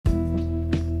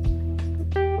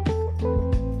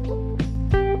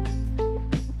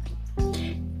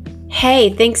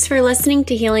Hey, thanks for listening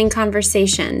to Healing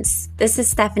Conversations. This is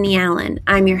Stephanie Allen.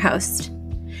 I'm your host.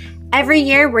 Every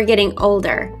year we're getting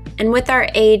older, and with our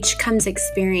age comes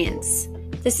experience.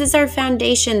 This is our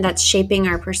foundation that's shaping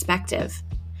our perspective.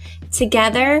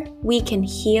 Together, we can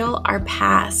heal our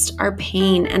past, our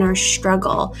pain, and our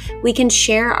struggle. We can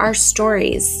share our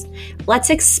stories. Let's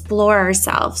explore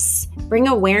ourselves, bring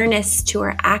awareness to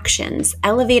our actions,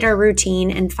 elevate our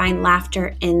routine, and find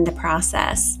laughter in the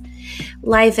process.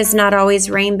 Life is not always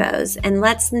rainbows, and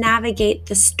let's navigate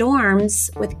the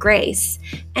storms with grace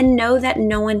and know that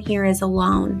no one here is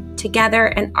alone. Together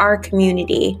in our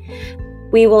community,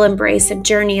 we will embrace a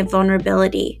journey of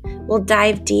vulnerability. We'll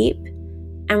dive deep,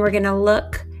 and we're going to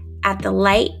look at the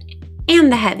light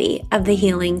and the heavy of the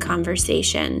healing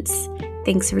conversations.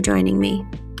 Thanks for joining me.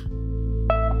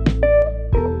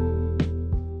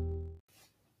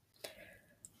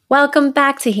 Welcome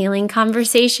back to Healing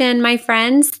Conversation, my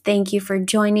friends. Thank you for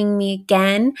joining me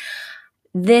again.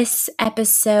 This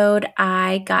episode,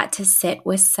 I got to sit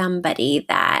with somebody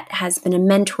that has been a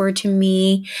mentor to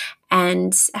me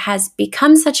and has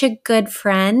become such a good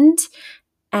friend.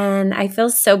 And I feel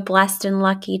so blessed and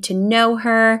lucky to know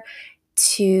her,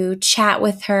 to chat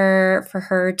with her, for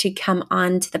her to come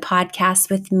on to the podcast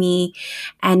with me.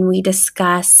 And we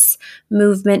discuss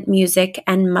movement, music,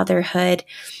 and motherhood,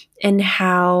 and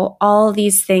how all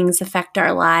these things affect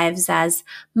our lives as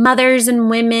mothers and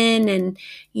women, and,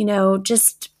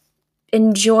 just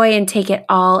enjoy and take it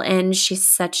all in. She's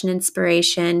such an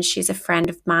inspiration. She's a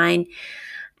friend of mine,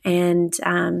 and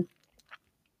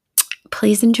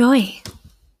please enjoy.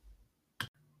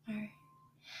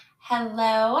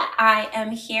 Hello, I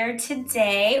am here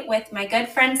today with my good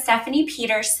friend Stephanie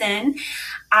Peterson.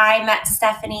 I met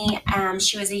Stephanie.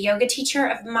 She was a yoga teacher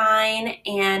of mine,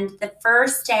 and the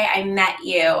first day I met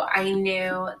you, I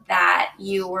knew that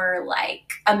you were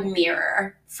like a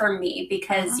mirror for me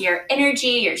because your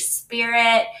energy, your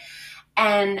spirit,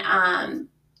 and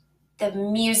the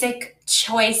music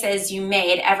choices you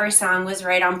made, every song was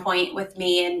right on point with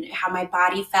me and how my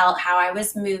body felt, how I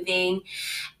was moving.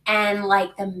 And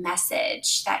like the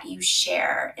message that you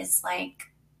share is like,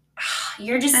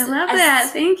 you're just I love that.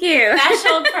 Thank you.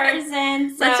 Special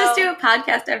person. So let's just do a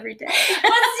podcast every day. Let's do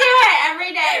it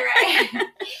every day, right?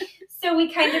 So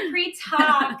we kind of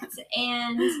pre-talked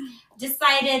and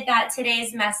decided that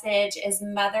today's message is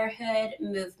motherhood,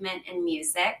 movement, and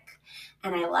music.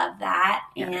 And I love that.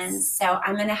 Yes. And so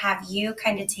I'm going to have you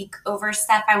kind of take over,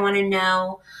 Steph. I want to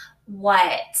know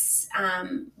where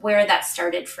that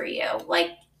started for you.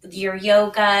 Like, your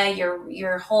yoga,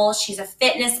 your whole, she's a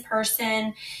fitness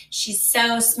person. She's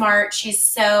so smart. She's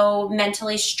so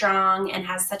mentally strong and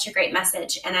has such a great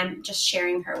message. And I'm just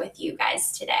sharing her with you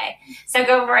guys today. So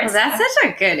go for it. Well, that's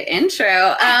such a good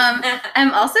intro.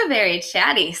 I'm also very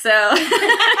chatty, so which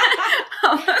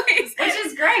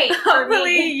is great.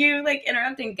 Hopefully you like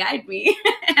interrupt and guide me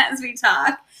as we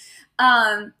talk.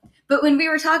 But when we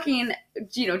were talking,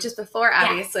 just before,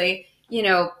 obviously,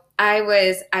 I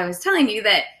was telling you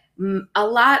that a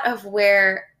lot of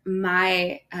where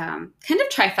my kind of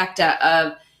trifecta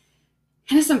of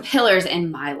kind of some pillars in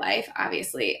my life,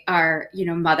 obviously, are,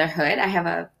 motherhood. I have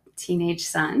a teenage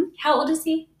son. How old is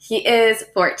he? He is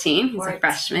 14. He's a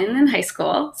freshman in high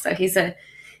school. So he's a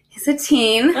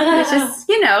teen, which is,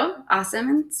 awesome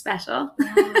and special.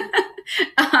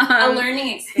 A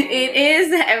learning experience. It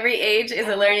is. Every age is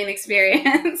a learning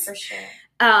experience. For sure.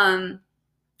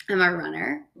 I'm a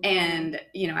runner, and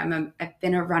I've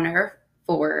been a runner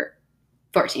for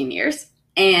 14 years,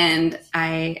 and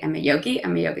I am a yogi.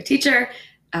 I'm a yoga teacher,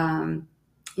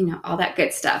 all that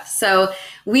good stuff. So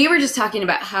we were just talking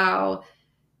about how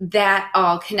that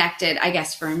all connected, I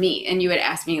guess, for me. And you had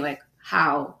asked me like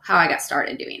how I got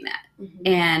started doing that. Mm-hmm.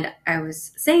 And I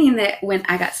was saying that when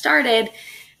I got started,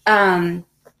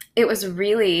 it was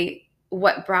really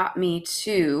what brought me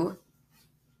to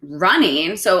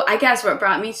running. So I guess what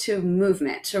brought me to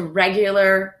movement, to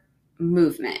regular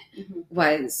movement,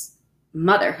 was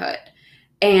motherhood.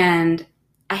 And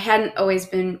I hadn't always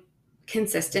been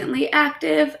consistently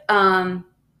active,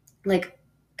 like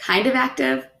kind of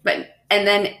active, and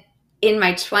then in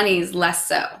my 20s, less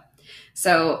so.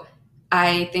 So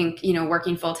I think,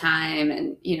 working full time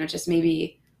and, just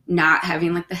maybe not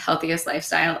having like the healthiest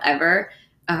lifestyle ever.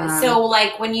 So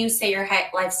like when you say your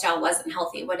lifestyle wasn't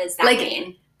healthy, what does that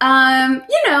mean?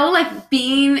 Like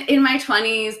being in my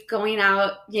 20s, going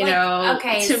out,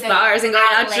 to bars and going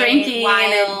out drinking.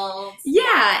 Wild.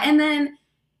 And then,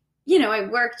 I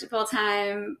worked full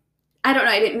time. I don't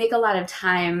know. I didn't make a lot of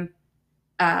time.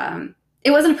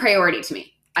 It wasn't a priority to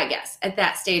me, I guess, at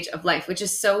that stage of life, which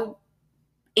is so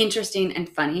interesting and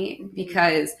funny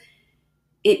because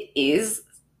it is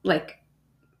like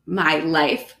my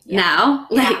life now.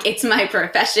 Like it's my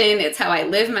profession. It's how I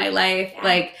live my life.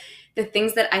 Like the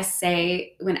things that I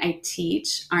say when I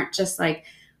teach aren't just like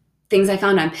things I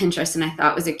found on Pinterest and I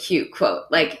thought was a cute quote.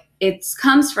 Like it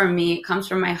comes from me. It comes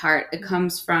from my heart. It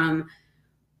comes from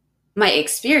my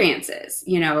experiences,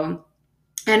 you know,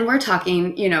 and we're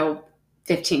talking, you know,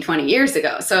 15, 20 years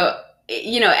ago. So,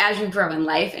 you know, as you grow in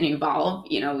life and evolve,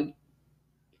 you know,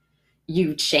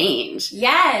 you change.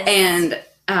 Yes.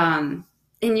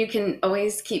 And you can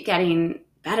always keep getting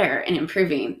better and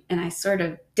improving. And I sort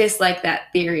of dislike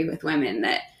that theory with women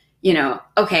that, you know,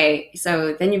 okay,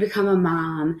 so then you become a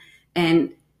mom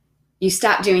and you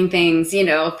stop doing things, you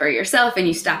know, for yourself and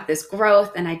you stop this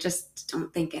growth. And I just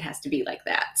don't think it has to be like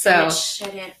that. So and it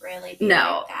shouldn't really be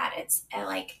like that. It's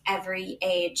like every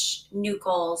age, new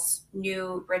goals,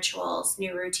 new rituals,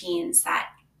 new routines that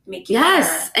make you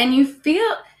better. And you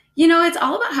feel, you know, it's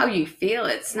all about how you feel.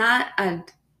 It's not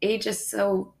age is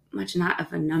so much not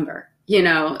of a number, you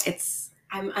know,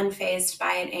 I'm unfazed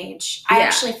by an age. I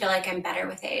actually feel like I'm better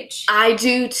with age. I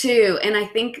do too. And I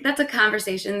think that's a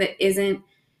conversation that isn't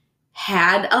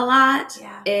had a lot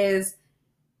is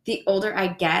the older I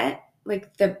get,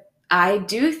 like I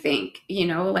do think, you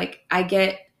know, like I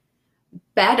get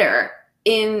better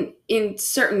in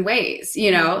certain ways,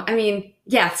 you know. I mean,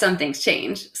 some things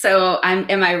change. So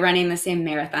am I running the same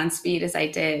marathon speed as I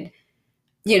did,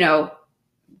 you know,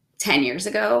 10 years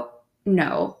ago?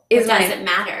 No. Does it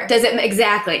matter? Does it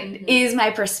exactly? Mm-hmm. Is my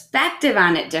perspective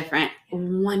on it different?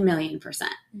 1,000,000%.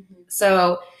 Mm-hmm.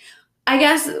 So I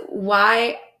guess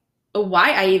why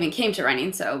I even came to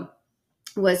running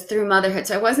was through motherhood.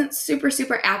 So I wasn't super,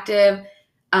 super active.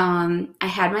 I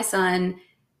had my son.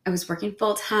 I was working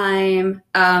full time.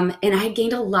 And I had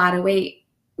gained a lot of weight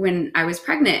when I was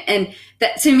pregnant. And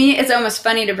that to me, it's almost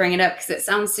funny to bring it up because it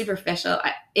sounds superficial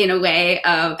in a way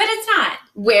of. But it's not.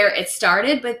 Where it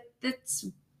started, but that's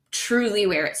truly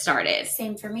where it started.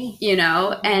 Same for me. You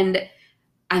know? Mm-hmm. And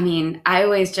I mean, I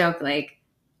always joke like,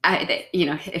 you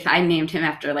know, if I named him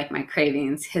after like my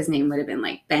cravings, his name would have been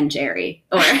like Ben Jerry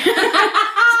or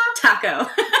Taco.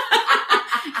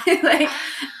 Like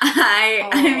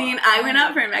I mean, I went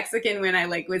out for Mexican when I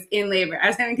like was in labor. I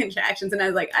was having contractions and I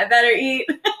was like, I better eat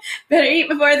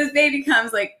before this baby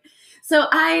comes. Like, so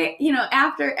I, you know,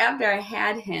 after I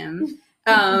had him,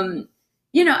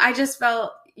 you know, I just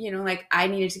felt, you know, like I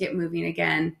needed to get moving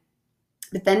again,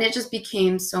 but then it just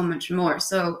became so much more.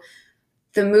 So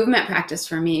the movement practice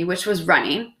for me, which was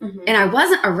running, mm-hmm. and I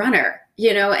wasn't a runner,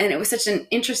 you know, and it was such an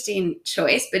interesting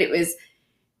choice, but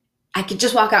I could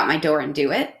just walk out my door and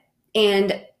do it.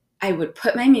 And I would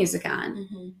put my music on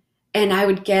mm-hmm. and I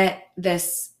would get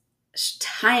this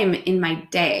time in my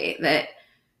day that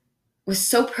was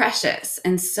so precious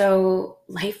and so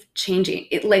life changing.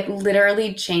 It like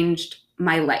literally changed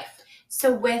my life.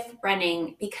 So with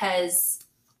running, because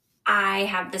I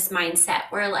have this mindset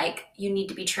where like you need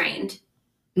to be trained.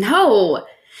 No.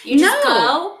 You just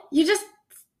go. You just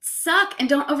suck and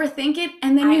don't overthink it.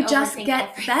 And then you just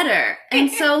get better.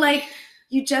 And so like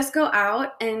you just go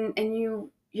out and you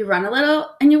run a little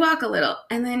and you walk a little.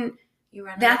 And then you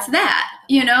run that's that,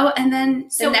 you know, and then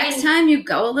the next time you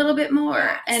go a little bit more.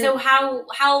 Yeah. And so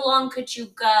how long could you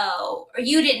go? Or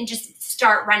you didn't just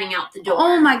start running out the door?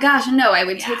 Oh my gosh, no. I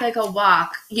would take like a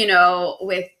walk, you know,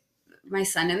 with my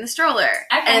son in the stroller.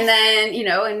 Okay. And then, you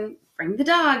know, and bring the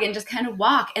dog and just kind of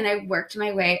walk. And I worked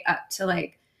my way up to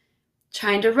like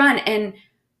trying to run. And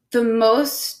the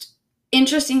most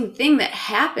interesting thing that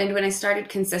happened when I started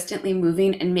consistently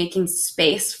moving and making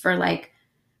space for like,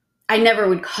 I never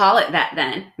would call it that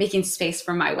then, making space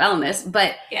for my wellness,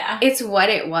 but it's what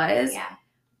it was. Yeah.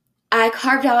 I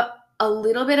carved out a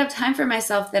little bit of time for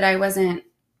myself that I wasn't,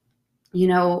 you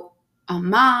know, a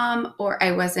mom or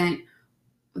I wasn't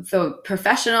the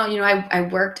professional. You know, I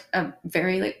worked a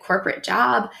very like corporate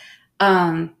job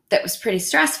that was pretty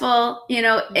stressful. You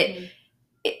know, mm-hmm.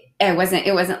 it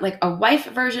wasn't like a wife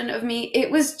version of me.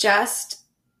 It was just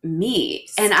me.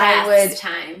 And I would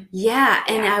time.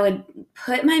 And I would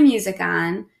put my music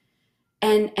on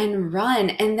and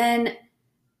run. And then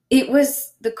it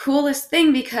was the coolest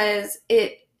thing because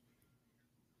it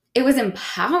was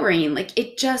empowering. Like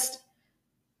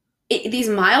these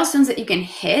milestones that you can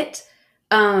hit,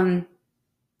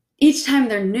 each time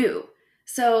they're new.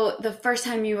 So the first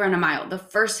time you run a mile, the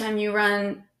first time you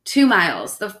run 2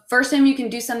 miles, the first time you can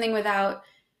do something without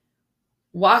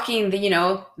walking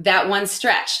that one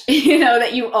stretch,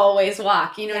 that you always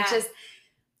walk,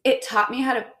 it taught me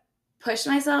how to push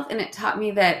myself, and it taught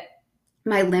me that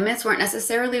my limits weren't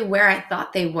necessarily where I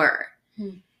thought they were.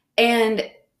 Mm-hmm. And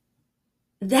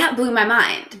that blew my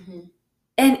mind. Mm-hmm.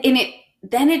 And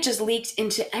then it just leaked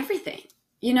into everything.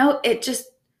 It just,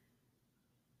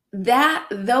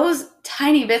 those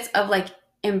tiny bits of like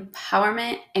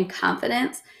empowerment and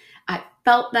confidence, I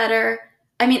felt better.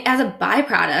 I mean, as a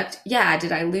byproduct, yeah,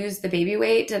 did I lose the baby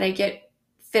weight? Did I get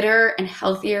fitter and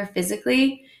healthier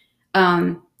physically?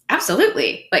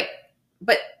 Absolutely. But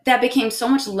that became so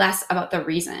much less about the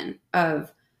reason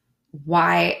of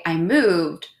why I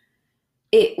moved.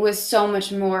 It was so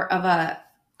much more of a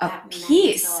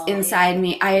peace inside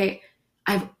me.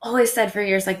 I've always said for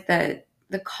years, like the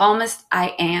calmest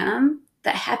I am,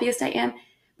 the happiest I am,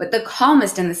 but the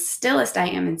calmest and the stillest I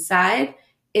am inside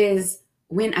is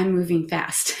when I'm moving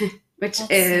fast, which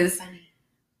That's is so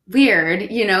weird,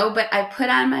 but I put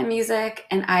on my music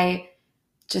and I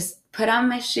just put on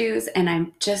my shoes and I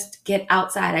just get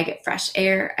outside. I get fresh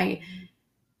air.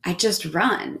 I just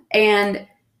run. And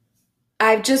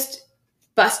I've just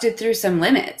busted through some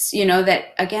limits,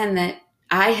 that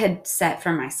I had set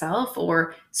for myself,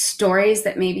 or stories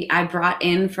that maybe I brought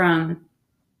in from,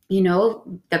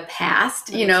 the past,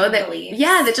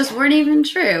 that just weren't even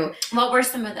true. What were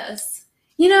some of those?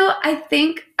 I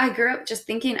think I grew up just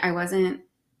thinking I wasn't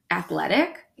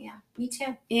athletic. Yeah, me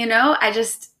too.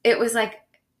 It was like,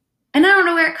 and I don't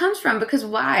know where it comes from, because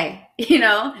why,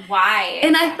 Why?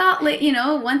 And I thought, like,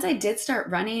 once I did start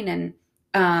running and,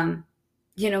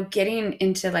 getting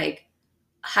into like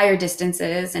higher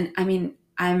distances, and I mean,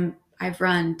 I've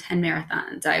run 10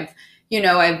 marathons. I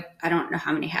don't know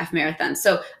how many half marathons.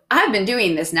 So I've been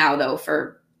doing this now though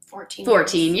for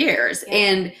 14 years. Yeah.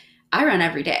 And I run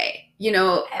every day,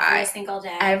 every single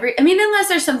day. Unless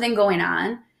there's something going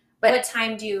on. But what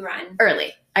time do you run?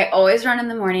 Early. I always run in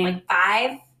the morning. Like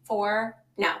 5, 4?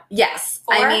 No. Yes.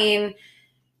 4?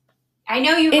 I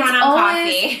know you run on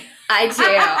coffee.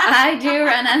 I do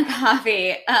run on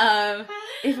coffee.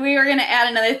 If we were going to add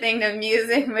another thing to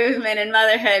music, movement, and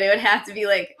motherhood, it would have to be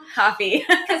like coffee.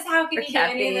 Because how can you do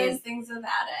any of those things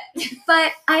without it?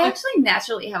 But I actually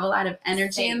naturally have a lot of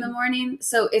energy in the morning.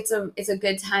 So it's a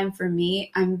good time for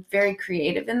me. I'm very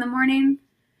creative in the morning.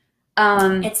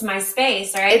 It's my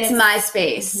space, right? It's my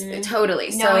space. Mm-hmm. Totally.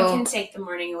 No one can take the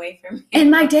morning away from me. And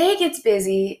my day gets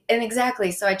busy. And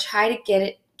exactly. So I try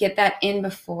to get that in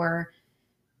before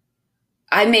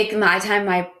I make my time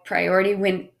my priority,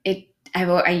 when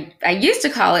I used to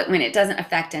call it when it doesn't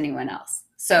affect anyone else.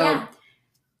 So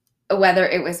whether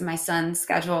it was my son's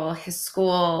schedule, his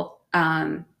school,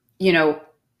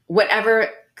 whatever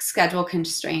schedule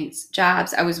constraints,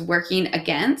 jobs I was working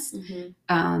against,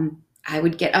 I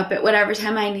would get up at whatever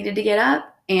time I needed to get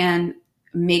up and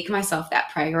make myself that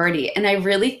priority. And I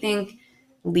really think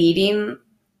leading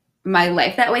my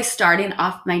life that way, starting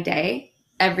off my day,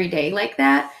 every day like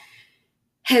that,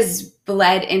 has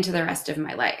bled into the rest of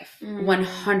my life.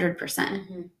 100%.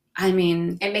 Mm-hmm. I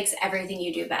mean, it makes everything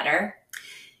you do better.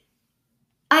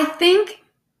 I think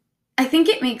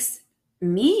it makes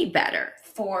me better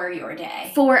for your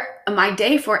day, for my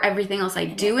day, for everything else I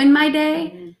do in my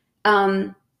day.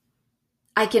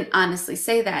 I can honestly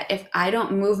say that if I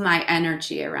don't move my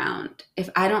energy around, if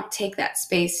I don't take that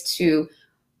space to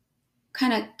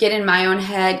kind of get in my own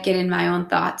head, get in my own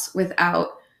thoughts without,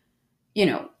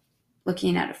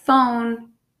 looking at a phone,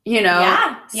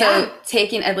 so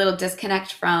taking a little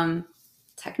disconnect from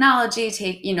technology,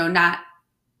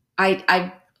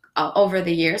 I over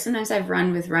the years, sometimes I've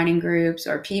run with running groups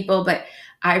or people, but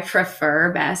I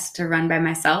prefer best to run by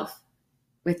myself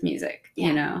with music,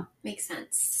 Makes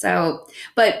sense. So,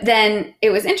 but then it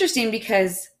was interesting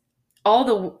because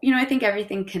I think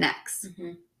everything connects.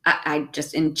 Mm-hmm. I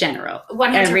just, in general,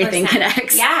 100%. Everything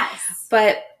connects. Yes.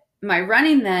 But my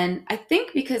running then, I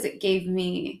think because it gave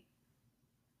me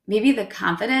maybe the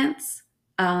confidence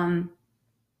of,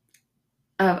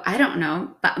 I don't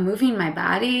know, but moving my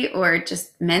body or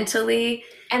just mentally.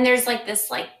 And there's like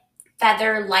this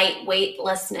feather light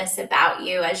weightlessness about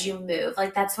you as you move.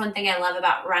 Like that's one thing I love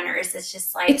about runners. It's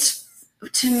just like,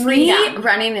 to me,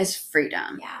 running is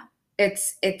freedom. Yeah.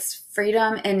 It's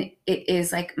freedom, and it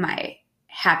is like my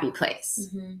happy place.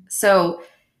 Mm-hmm. So,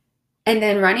 and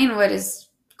then running, what is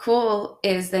cool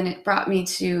is then it brought me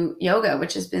to yoga,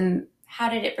 which has been. How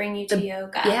did it bring you to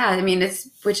yoga? Yeah,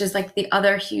 which is like the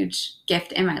other huge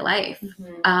gift in my life.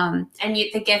 Mm-hmm. And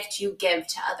the gift you give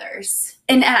to others.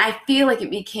 And I feel like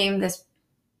it became this,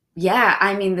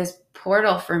 this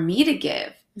portal for me to give.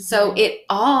 Mm-hmm. So it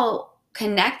all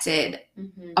connected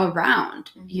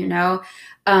around,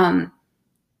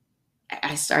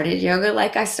 I started yoga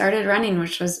like I started running,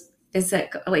 which was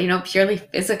physical, purely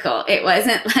physical. It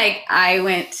wasn't like I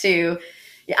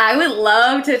would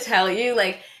love to tell you,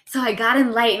 so I got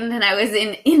enlightened and I was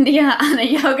in India on a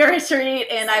yoga retreat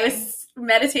and I was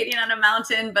meditating on a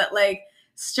mountain, but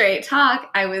straight talk,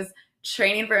 I was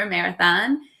training for a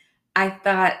marathon. I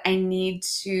thought I need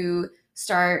to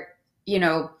start,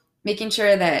 making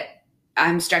sure that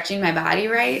I'm stretching my body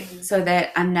right so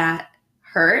that I'm not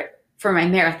hurt for my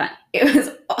marathon. It was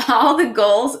all the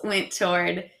goals went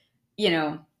toward,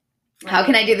 how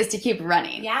can I do this to keep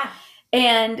running? Yeah.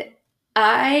 And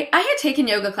I had taken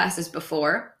yoga classes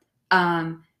before.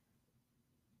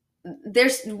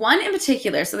 There's one in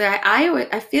particular. So that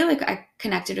I feel like I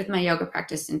connected with my yoga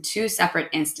practice in two separate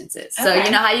instances. Okay. So you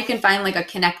know how you can find like a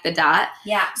connect the dot?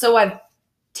 Yeah. So I've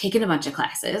taken a bunch of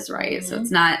classes, right? Mm-hmm. So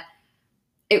it's not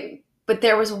it, but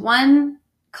there was one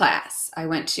class I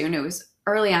went to, and it was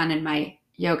early on in my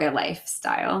yoga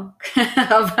lifestyle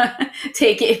of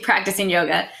practicing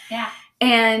yoga. Yeah.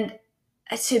 And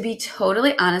to be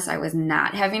totally honest, I was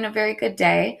not having a very good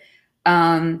day,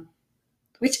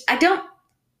 which I don't.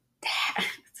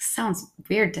 Sounds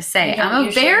weird to say. I'm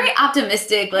a very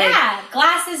optimistic,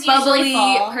 glass is bubbly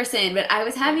usually full person, but I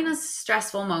was having a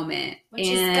stressful moment, which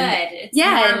is good. It's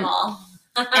normal.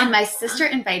 And my sister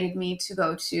invited me to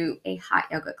go to a hot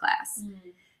yoga class,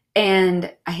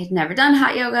 and I had never done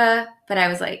hot yoga, but I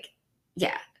was like,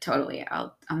 "Yeah, totally.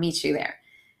 I'll meet you there."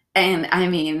 And I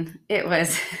mean, it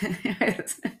was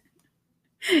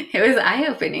eye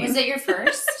opening. Was it your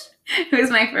first? It was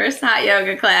my first hot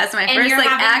yoga class, my first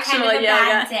actual kind of a yoga.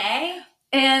 Bad day?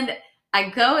 And I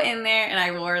go in there and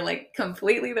I wore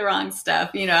completely the wrong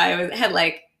stuff.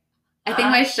 I think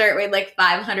my shirt weighed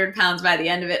 500 pounds by the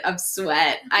end of it of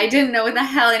sweat. I didn't know what the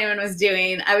hell anyone was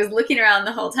doing. I was looking around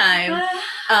the whole time.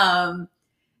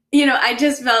 I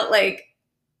just felt like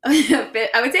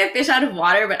I would say a fish out of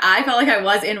water, but I felt like I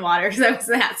was in water because I was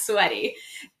that sweaty.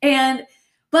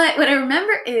 But what I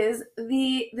remember is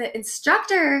the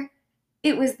instructor,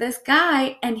 it was this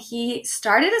guy, and he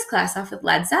started his class off with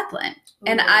Led Zeppelin. Ooh.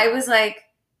 And I was like,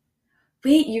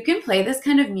 wait, you can play this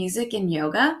kind of music in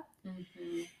yoga?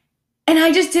 Mm-hmm. And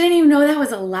I just didn't even know that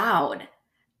was allowed.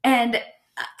 And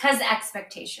because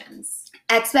expectations.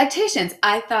 I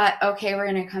thought, okay, we're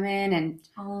going to come in and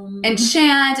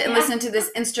chant and listen to this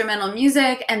instrumental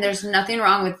music, and there's nothing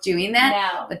wrong with doing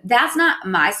that. No. But that's not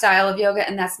my style of yoga,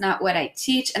 and that's not what I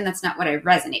teach, and that's not what I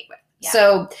resonate with. Yeah.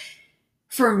 So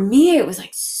for me, it was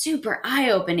super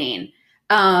eye-opening.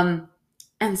 And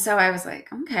so I was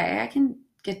like, okay, I can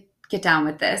get down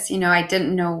with this. I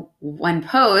didn't know one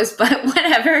pose, but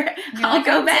whatever. I'll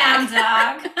go back.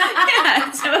 Down dog.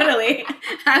 Yeah, totally.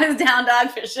 I was down dog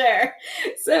for sure.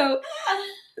 So,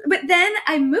 but then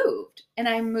I moved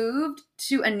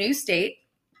to a new state,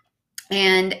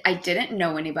 and I didn't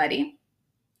know anybody.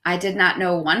 I did not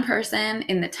know one person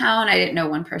in the town. I didn't know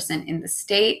one person in the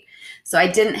state. So I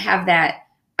didn't have that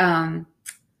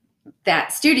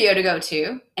studio to go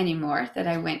to anymore that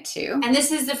I went to. And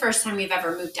this is the first time you've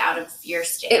ever moved out of your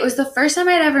state? It was the first time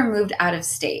I'd ever moved out of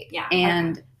state. Yeah.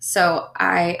 And so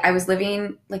I was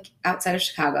living outside of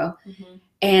Chicago,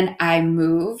 and I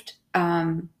moved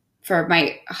for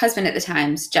my husband at the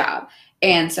time's job.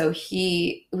 And so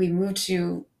we moved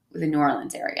to the New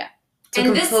Orleans area. So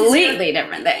and completely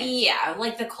different thing. Yeah,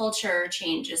 the culture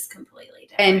changes completely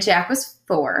different. And Jack was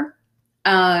 4.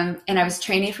 And I was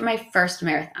training for my first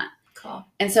marathon. Cool.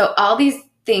 And so all these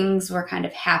things were kind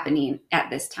of happening at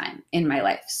this time in my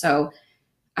life. So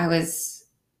I was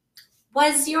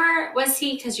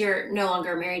he, because you're no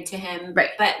longer married to him,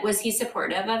 right? But was he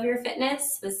supportive of your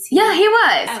fitness? Yeah, he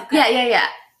was. Oh, yeah.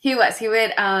 He was. He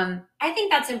would. I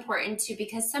think that's important too,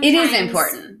 because sometimes it is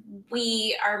important.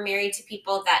 We are married to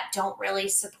people that don't really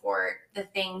support the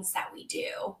things that we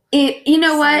do. You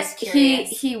know what?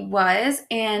 He was,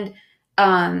 and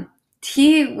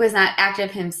he was not active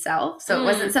himself, so it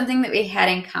wasn't something that we had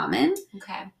in common.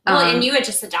 Okay. Well, and you had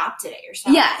just adopted it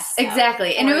yourself. Yes, so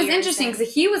exactly. And it was interesting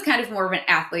because he was kind of more of an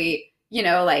athlete,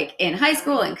 in high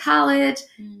school and college,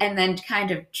 and then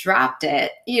kind of dropped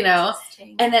it,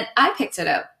 and then I picked it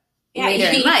up. Yeah,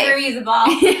 he threw you the ball.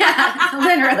 Yeah,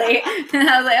 literally. And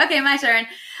I was like, okay, my turn.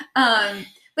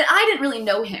 But I didn't really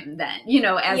know him then,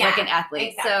 as an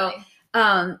athlete. Exactly. So,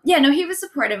 he was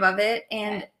supportive of it.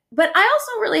 But I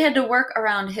also really had to work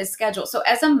around his schedule. So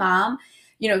as a mom,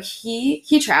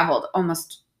 he traveled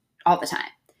almost all the time.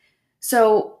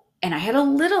 So, and I had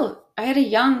a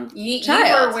young child. You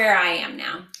were where I am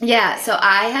now. Yeah. So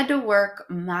I had to work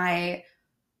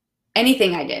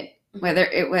anything I did, whether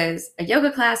it was a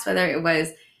yoga class, whether it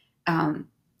was,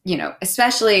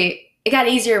 especially it got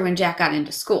easier when Jack got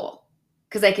into school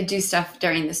because I could do stuff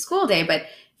during the school day. But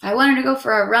if I wanted to go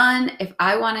for a run, if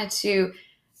I wanted to,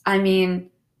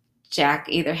 Jack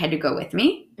either had to go with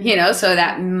me, so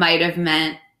that might have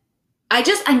meant I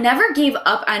never gave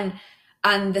up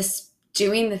on this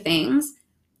doing the things.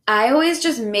 I always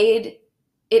just made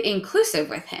it inclusive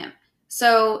with him.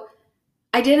 So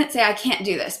I didn't say I can't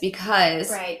do this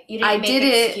because right. You didn't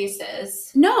make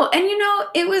excuses. No, and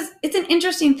it's an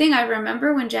interesting thing. I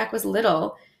remember when Jack was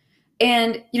little,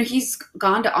 and he's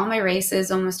gone to all my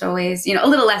races almost always. A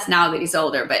little less now that he's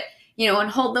older, but and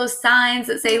hold those signs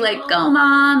that say like "Go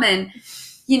Mom," and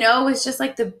was just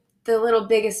like the little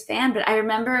biggest fan. But I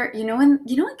remember when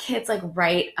kids like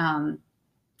write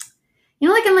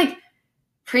like in like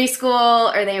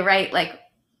preschool, or they write like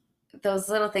those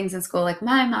little things in school, like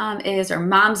 "my mom is," or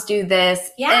 "moms do this,"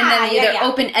 yeah, and then they're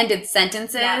open-ended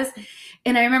sentences. Yeah.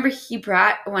 And I remember he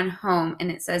brought one home,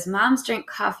 and it says, "Moms drink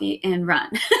coffee and run."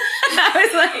 I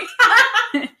was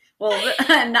like, well,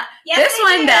 this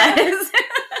one does.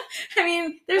 I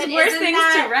mean, there's worse things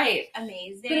to write.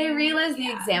 Amazing. But I realized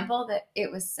the example that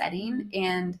it was setting,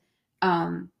 and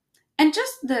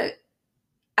just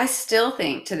I still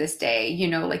think to this day,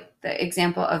 like the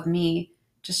example of me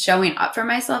just showing up for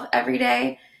myself every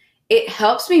day, it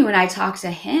helps me when I talk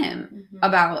to him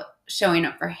about showing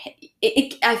up for him.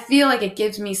 I feel like it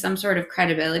gives me some sort of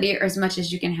credibility, or as much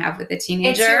as you can have with a teenager.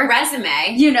 It's your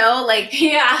resume.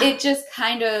 It just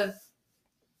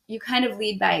you kind of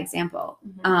lead by example,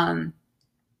 and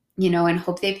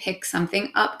hope they pick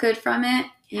something up good from it,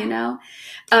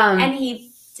 and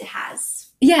he has.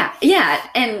 Yeah,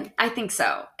 and I think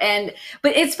so.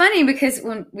 But it's funny because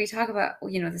when we talk about,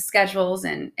 the schedules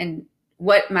and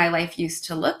what my life used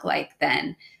to look like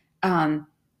then,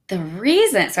 the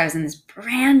reason, so I was in this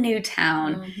brand new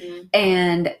town,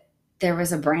 and there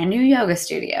was a brand new yoga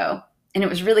studio, and it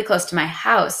was really close to my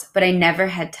house, but I never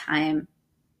had time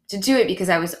to do it because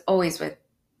I was always with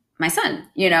my son,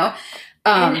 and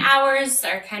hours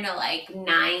are kind of like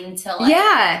 9 to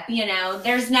like,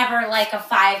 there's never like a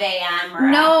 5 a.m.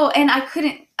 or no, and I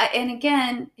couldn't. And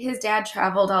again, his dad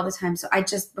traveled all the time, so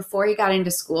before he got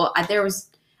into school, I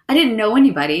didn't know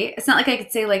anybody. It's not like I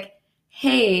could say like,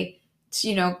 hey,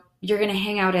 you're gonna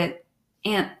hang out at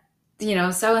Aunt,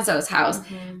 so and so's house.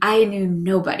 I knew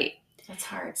nobody. That's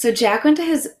hard. So Jack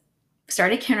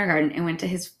started kindergarten and went to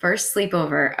his first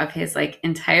sleepover of his like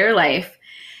entire life,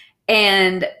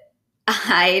 and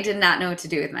I did not know what to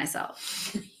do with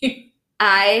myself.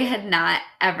 I had not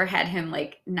ever had him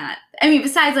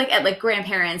besides like at like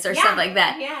grandparents or stuff like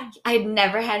that. Yeah. I had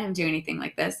never had him do anything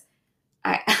like this.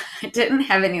 I didn't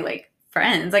have any like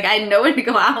friends. Like I had no one to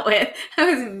go out with. I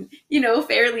was,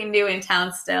 fairly new in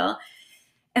town still.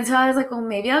 And so I was like, well,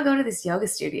 maybe I'll go to this yoga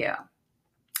studio.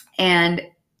 And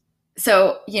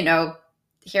so,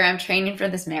 here I'm training for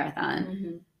this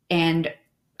marathon. And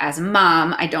as a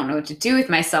mom, I don't know what to do with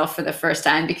myself for the first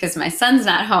time because my son's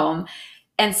not home.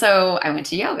 And so I went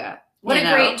to yoga. What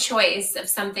a great choice of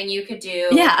something you could do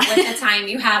with the time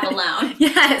you have alone.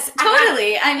 Yes,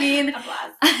 totally. I mean,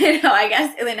 I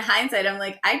guess in hindsight, I'm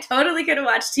like, I totally could have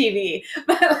watched TV.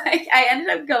 But like, I ended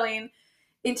up going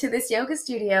into this yoga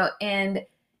studio, and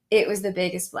it was the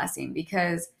biggest blessing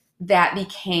because that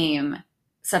became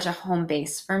such a home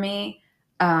base for me.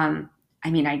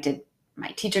 I did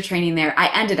my teacher training there. I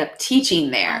ended up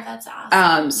teaching there. Oh, that's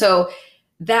awesome. So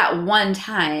that one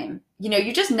time,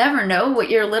 you just never know what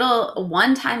your little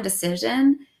one-time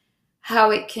decision,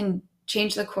 how it can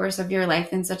change the course of your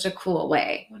life in such a cool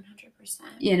way.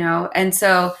 100%. And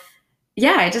so,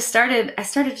 I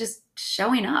started just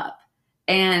showing up,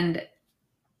 and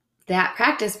that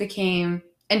practice became,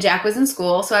 and Jack was in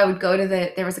school. So I would go to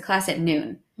there was a class at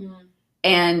noon,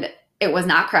 and it was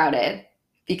not crowded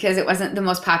because it wasn't the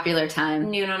most popular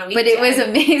time. Noon on a weekday. But it was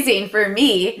amazing for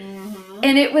me.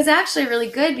 And it was actually really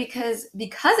good because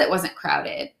it wasn't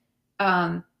crowded.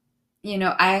 I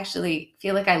actually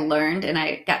feel like I learned, and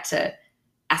I got to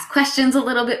ask questions a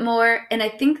little bit more. And I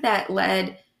think that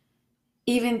led,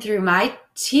 even through my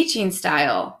teaching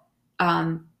style,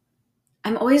 I'm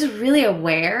always really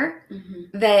aware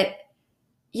that,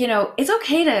 it's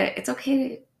okay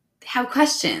to have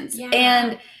questions. Yeah.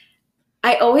 And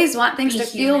I always want things to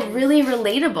feel really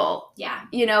relatable. Yeah.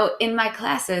 In my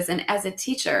classes and as a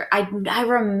teacher, I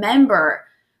remember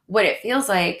what it feels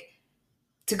like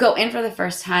to go in for the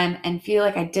first time and feel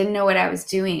like I didn't know what I was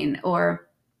doing, or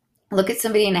look at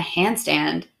somebody in a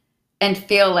handstand and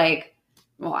feel like,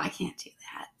 well, I can't do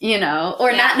that,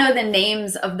 or not know the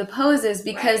names of the poses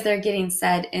because they're getting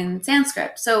said in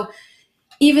Sanskrit. So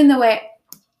even the way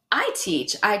I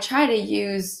teach, I try to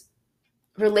use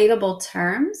relatable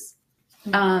terms.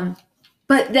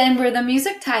 But then where the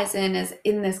music ties in is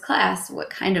in this class, what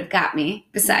kind of got me,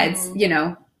 besides,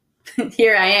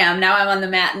 here I am, now I'm on the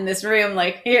mat in this room,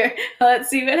 like, here, let's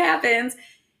see what happens.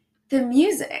 The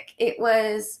music, it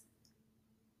was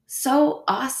so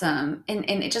awesome. And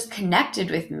it just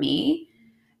connected with me.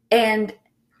 And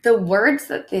the words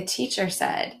that the teacher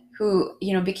said, who,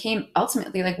 you know, became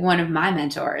ultimately like one of my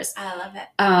mentors. I love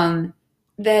it.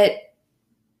 That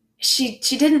she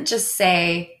didn't just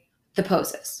say the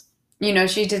poses. You know,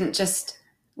 she didn't just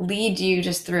lead you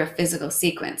just through a physical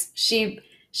sequence. She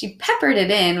peppered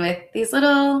it in with these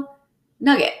little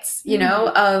nuggets, you know,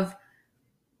 of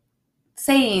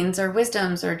sayings or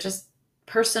wisdoms or just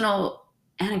personal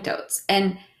anecdotes.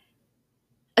 And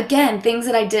again, things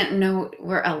that I didn't know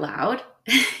were allowed,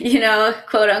 you know,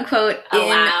 quote unquote,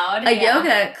 allowed, in a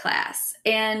yoga class.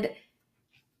 And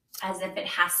as if it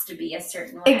has to be a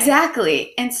certain way.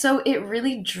 Exactly. And so it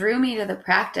really drew me to the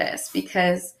practice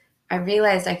because I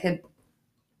realized I could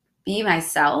be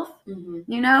myself,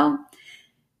 you know,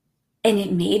 and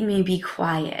it made me be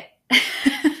quiet.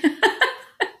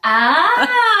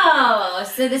 Oh,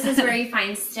 so this is where you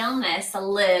find stillness a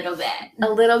little bit. A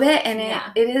little bit. And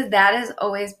that has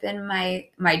always been my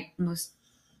most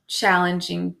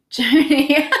challenging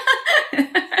journey.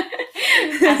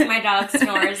 As my dog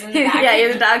snores in the back.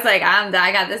 Yeah, the dog's like,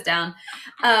 I got this down.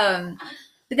 But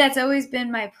that's always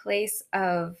been my place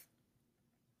of,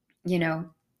 you know,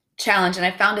 challenge. And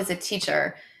I found as a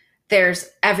teacher,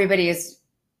 everybody is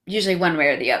usually one way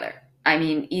or the other. I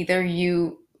mean, either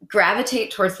you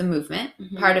gravitate towards the movement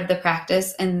part of the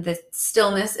practice and the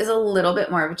stillness is a little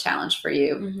bit more of a challenge for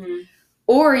you,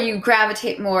 or you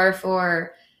gravitate more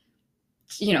for,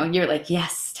 you know, you're like,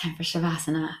 yes, time for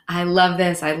Shavasana. I love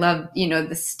this. I love, you know,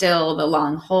 the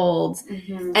long holds.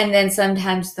 And then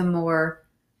sometimes the more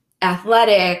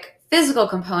athletic, physical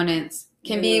components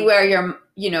can be where you're,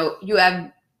 you know, you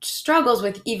have struggles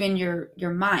with even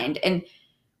your mind. And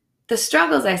the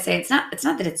struggles, I say, it's not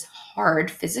that it's hard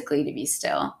physically to be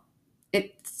still.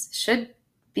 It should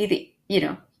be the, you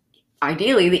know,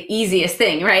 ideally the easiest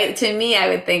thing, right? To me, I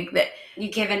would think that you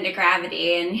give into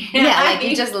gravity and like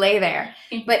you just lay there.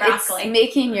 But it's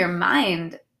making your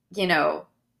mind, you know,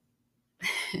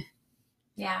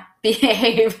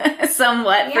 behave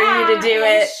somewhat for you to do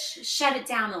it. Shut it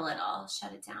down a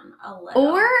little.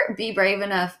 Or be brave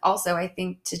enough also, I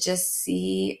think, to just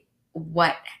see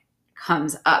what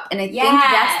comes up. And I think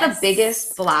that's the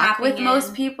biggest block with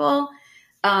most people.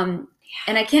 And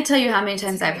I can't tell you how many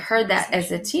times I've heard that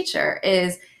as a teacher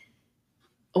is,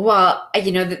 well,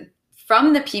 you know,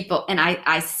 from the people, and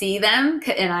I see them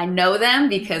and I know them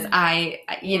because I,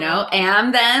 you know,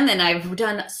 am them, and I've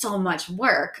done so much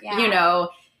work, you know,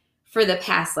 for the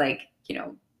past, like, you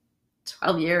know,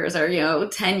 12 years or, you know,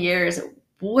 10 years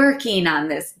working on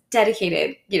this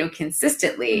dedicated, you know,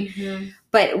 consistently.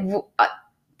 But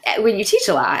when you teach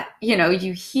a lot, you know,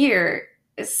 you hear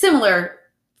similar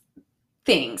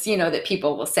things, you know, that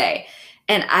people will say.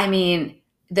 And I mean,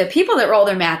 the people that roll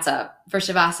their mats up for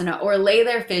Shavasana or lay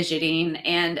there fidgeting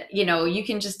and, you know, you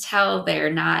can just tell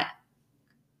they're not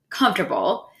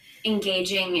comfortable.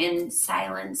 Engaging in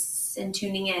silence and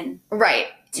tuning in. Right.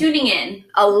 Tuning in.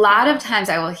 A lot of times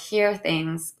I will hear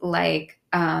things like,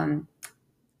 I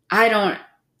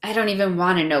don't even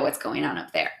want to know what's going on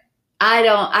up there. I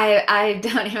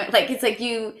don't even, like, it's like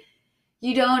you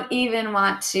don't even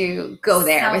want to go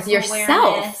there with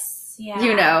yourself,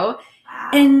 you know? Wow.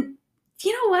 And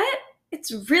you know what?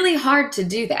 It's really hard to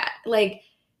do that. Like,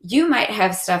 you might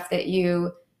have stuff that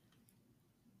you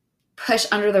push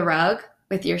under the rug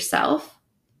with yourself,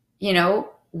 you know,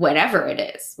 whatever it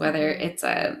is, whether it's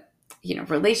a, you know,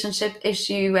 relationship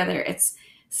issue, whether it's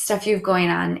stuff you've going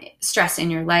on, stress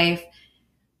in your life,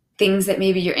 things that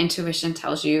maybe your intuition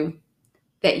tells you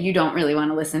that you don't really want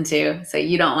to listen to. So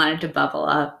you don't want it to bubble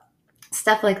up,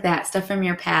 stuff like that, stuff from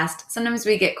your past. Sometimes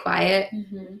we get quiet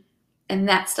and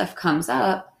that stuff comes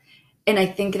up. And I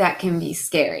think that can be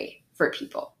scary for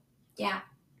people. Yeah.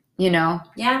 You know?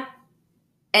 Yeah.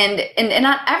 And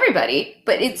not everybody,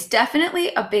 but it's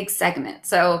definitely a big segment.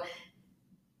 So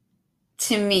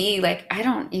to me, like, I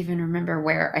don't even remember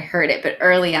where I heard it, but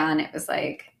early on it was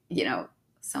like, you know,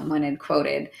 someone had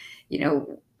quoted, you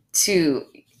know, to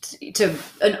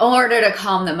in order to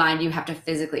calm the mind, you have to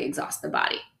physically exhaust the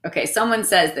body. Okay, someone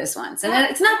says this once, and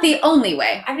it's not the only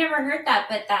way. I've never heard that,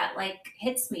 but that, like,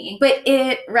 hits me. But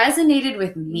it resonated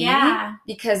with me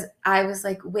because I was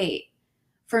like, wait,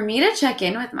 for me to check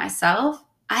in with myself,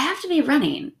 I have to be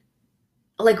running.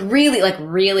 Like,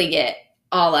 really get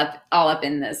all up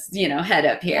in this, you know, head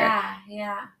up here.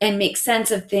 Yeah. And make sense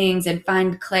of things and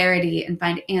find clarity and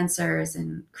find answers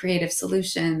and creative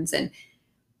solutions. And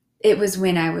it was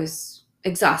when I was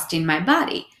exhausting my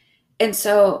body. And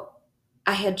so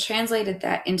I had translated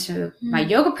that into my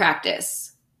yoga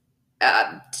practice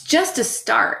just to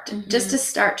start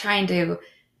trying to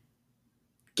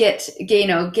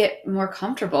get more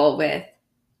comfortable with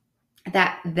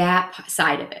that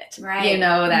side of it, right? You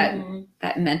know,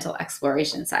 that mental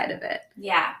exploration side of it.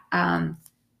 Yeah.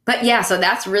 But yeah, so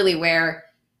that's really where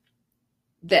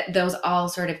those all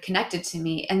sort of connected to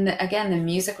me. And again, the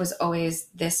music was always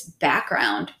this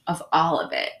background of all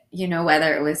of it, you know,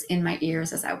 whether it was in my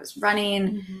ears as I was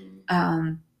running,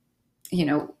 you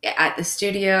know, at the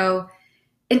studio.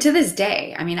 And to this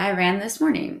day, I mean, I ran this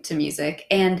morning to music.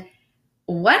 And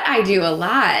what I do a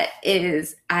lot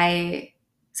is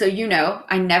so you know,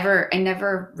 I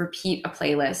never repeat a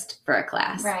playlist for a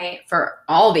class. Right. For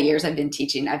all the years I've been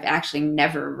teaching, I've actually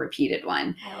never repeated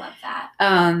one. I love that.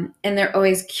 And they're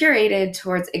always curated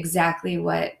towards exactly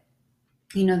what,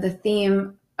 you know, the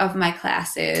theme of my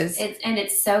class is.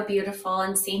 It's so beautiful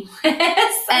and seamless.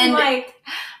 I'm like,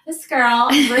 this girl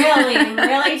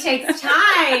really takes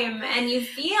time, and you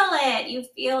feel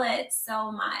it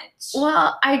so much.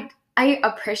 Well, I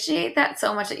appreciate that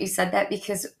so much that you said that,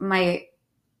 because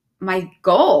my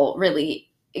goal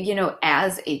really, you know,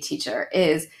 as a teacher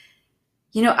is,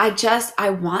 you know, I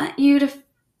want you to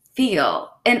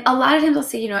feel, and a lot of times I'll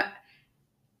say, you know,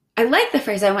 I like the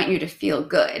phrase, I want you to feel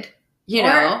good, you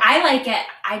know. I like it,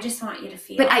 I just want you to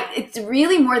feel. But it's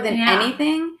really more than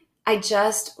anything, I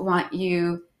just want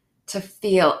you to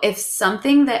feel. If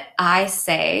something that I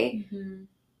say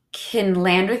can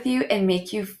land with you and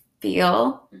make you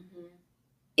feel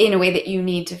in a way that you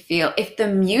need to feel, if the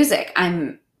music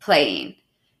I'm playing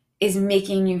is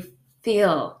making you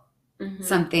feel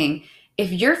something,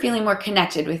 if you're feeling more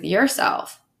connected with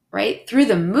yourself, right, through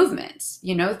the movements,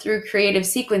 you know, through creative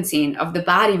sequencing of the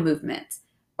body movements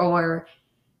or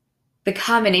the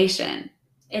combination.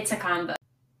 It's a combo.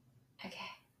 Okay.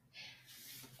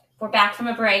 We're back from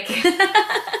a break.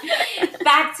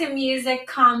 Back to music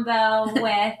combo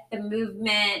with the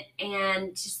movement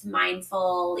and just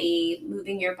mindfully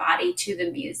moving your body to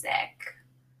the music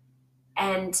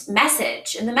and the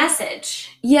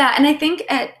message. Yeah. And I think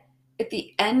at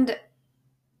the end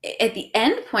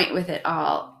point with it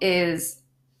all is,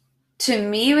 to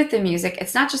me, with the music,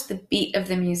 it's not just the beat of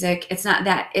the music. It's not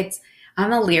that.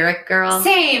 I'm a lyric girl.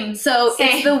 Same. So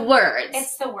it's the words.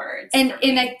 It's the words. And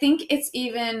I think it's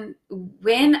even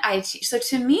when I teach. So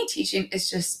to me, teaching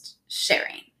is just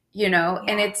sharing, you know,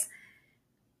 and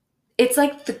it's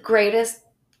like the greatest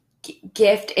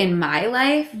gift in my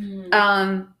life,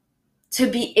 to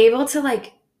be able to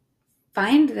like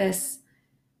find this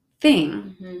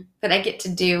thing that I get to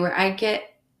do where I get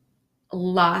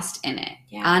lost in it.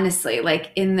 Yeah. Honestly,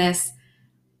 like in this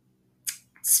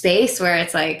space where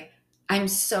it's like, I'm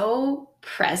so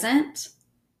present.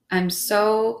 I'm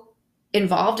so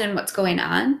involved in what's going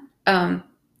on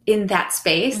in that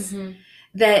space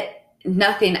that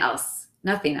nothing else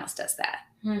does that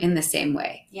in the same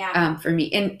way. Yeah. For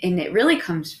me, and it really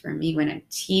comes for me when I'm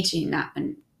teaching, not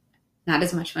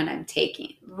as much when I'm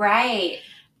taking. Right.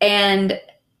 And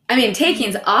I mean,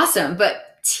 taking's awesome,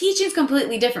 but teaching's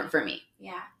completely different for me.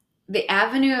 Yeah. The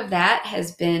avenue of that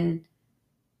has been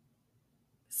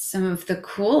some of the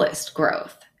coolest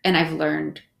growth. And I've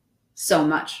learned so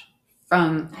much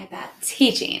from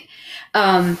teaching.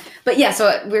 But yeah,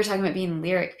 so we were talking about being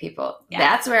lyric people. Yeah.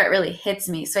 That's where it really hits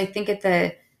me. So I think at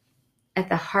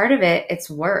the heart of it, it's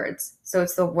words. So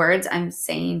it's the words I'm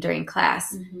saying during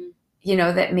class, you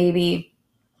know, that maybe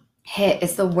hit.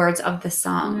 It's the words of the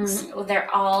songs. Well, they're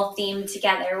all themed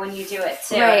together when you do it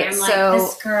too. Right. And I'm like,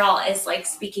 this girl is like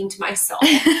speaking to my soul.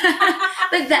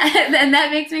 But that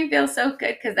makes me feel so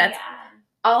good, because that's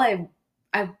all I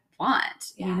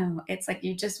want. You know, it's like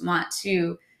you just want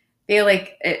to feel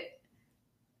like it,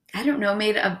 I don't know,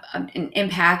 made an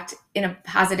impact in a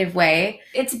positive way.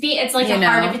 It's like the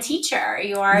heart of a teacher.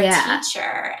 You are a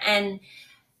teacher. And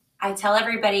I tell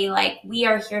everybody, like, we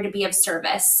are here to be of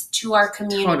service to our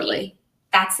community. Totally.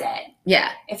 That's it.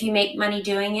 Yeah. If you make money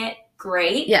doing it,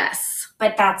 great. Yes.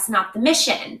 But that's not the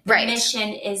mission. The right.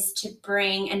 mission is to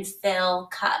bring and fill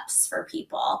cups for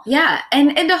people. Yeah.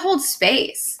 And to hold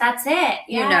space. That's it. Yes.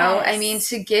 You know, I mean,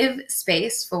 to give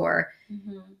space for,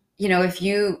 you know,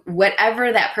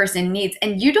 whatever that person needs.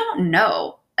 And you don't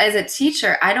know, as a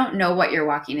teacher, I don't know what you're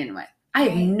walking in with. I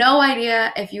have no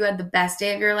idea if you had the best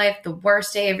day of your life, the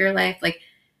worst day of your life. Like,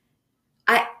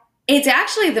 it's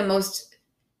actually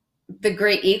the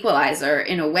great equalizer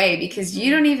in a way, because you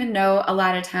don't even know, a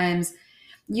lot of times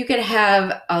you could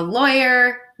have a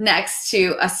lawyer next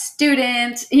to a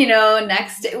student, you know,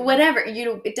 next to whatever, you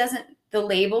know, the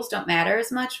labels don't matter as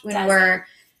much when we're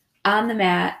on the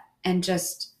mat and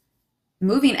just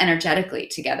moving energetically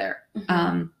together.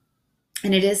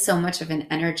 And it is so much of an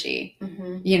energy,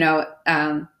 you know,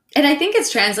 and I think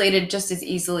it's translated just as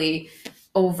easily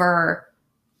over,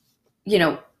 you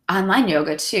know, online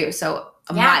yoga too. So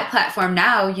my platform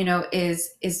now,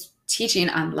 is teaching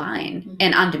online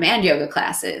and on-demand yoga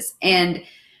classes. And,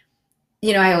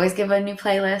 I always give a new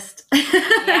playlist,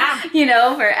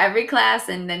 for every class,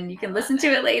 and then you can listen to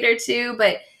it later too.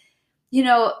 But,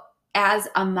 as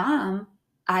a mom,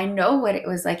 I know what it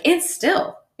was like. It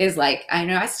still is like, I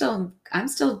know I'm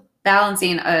still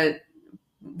balancing a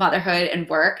motherhood and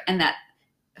work and that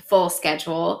full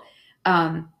schedule.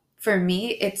 For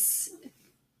me, it's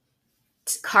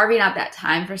carving out that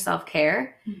time for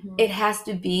self-care. It has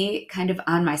to be kind of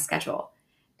on my schedule,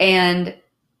 and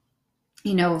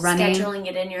scheduling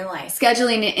it in your life,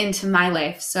 scheduling it into my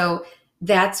life. So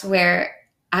that's where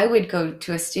I would go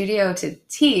to a studio to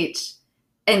teach,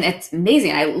 and it's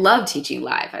amazing. I love teaching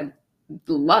live. I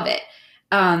love it.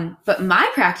 But my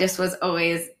practice was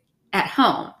always at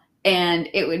home, and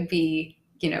it would be,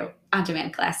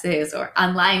 on-demand classes or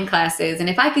online classes. And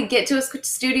if I could get to a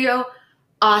studio,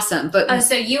 awesome. But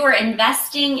so you were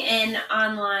investing in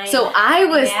online. So I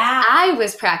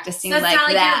was practicing like that. So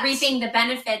it's not like you're reaping the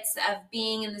benefits of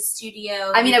being in the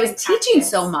studio. I mean, I was teaching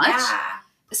so much. Yeah.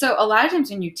 So a lot of times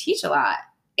when you teach a lot,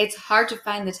 it's hard to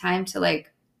find the time to like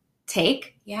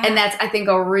take. Yeah. And that's, I think,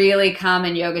 a really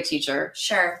common yoga teacher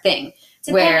thing.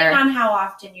 Depending on how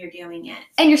often you're doing it.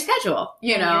 And your schedule,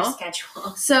 Your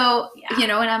schedule. So,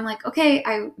 and I'm like, okay,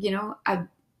 I'm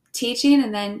teaching,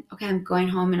 and then, okay, I'm going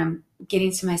home and I'm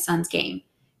getting to my son's game,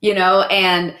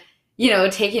 and,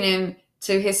 taking him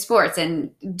to his sports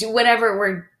and do whatever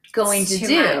we're going to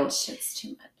do. It's too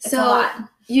much. It's so a lot.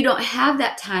 You don't have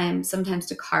that time sometimes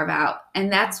to carve out.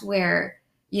 And that's where,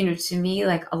 to me,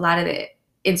 like a lot of the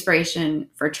inspiration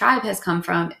for Tribe has come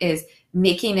from is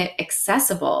making it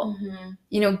accessible,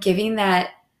 giving that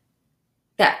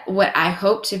what I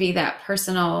hope to be that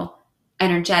personal,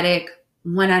 energetic,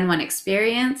 one-on-one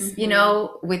experience,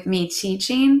 with me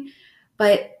teaching,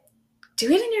 but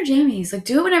do it in your jammies. Like,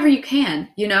 do it whenever you can,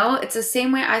 it's the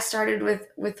same way I started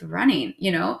with running.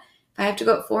 If I have to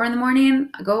go at 4 a.m,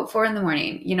 I go at 4 a.m.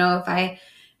 If I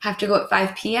have to go at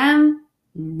 5 p.m,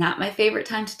 not my favorite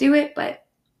time to do it, but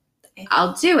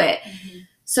I'll do it.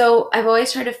 So I've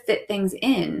always tried to fit things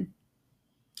in,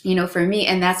 for me.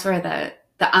 And that's where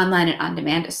the online and on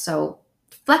demand is so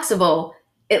flexible.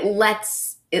 It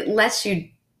lets you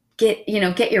get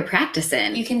your practice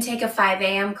in. You can take a 5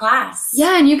 a.m. class.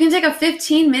 Yeah. And you can take a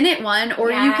 15-minute one, or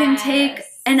you can take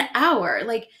an hour.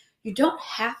 Like, you don't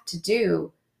have to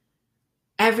do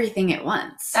everything at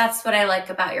once. That's what I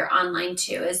like about your online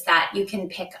too, is that you can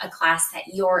pick a class that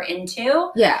you're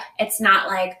into. Yeah. It's not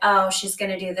like, oh, she's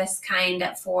going to do this kind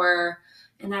at 4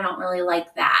 and I don't really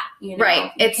like that.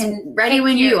 Right. It's ready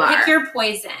when you are. Pick your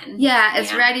poison. Yeah.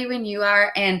 It's ready when you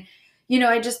are. And,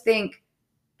 I just think,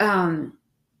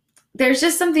 there's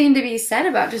just something to be said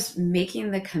about just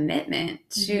making the commitment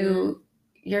to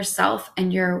yourself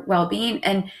and your well-being.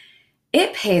 And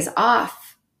it pays off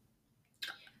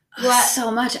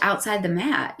so much outside the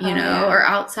mat, or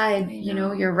outside,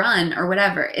 your run or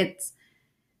whatever. It's,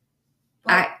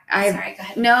 sorry, go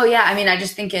ahead. No, yeah. I mean, I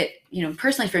just think it,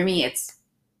 personally for me,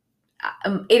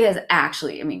 it has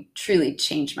actually, truly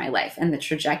changed my life and the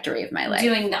trajectory of my life.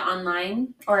 Doing the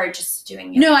online or just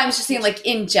doing it? No, I was just saying, like,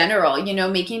 in general,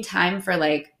 making time for,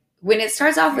 like, when it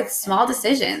starts off with small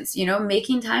decisions,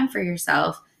 making time for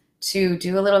yourself to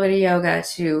do a little bit of yoga,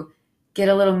 to get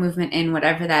a little movement in,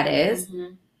 whatever that is.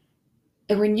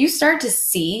 And when you start to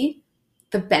see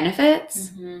the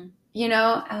benefits, oh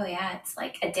yeah, it's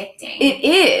like addicting. It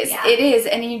is. Yeah. It is.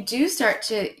 And you do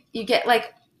you get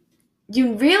like,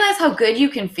 you realize how good you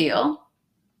can feel.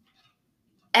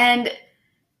 And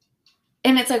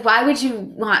it's like, why would you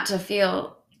want to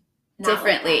feel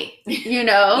differently,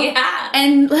 Yeah.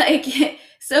 And like,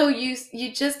 so you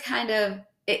just kind of,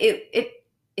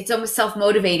 it's almost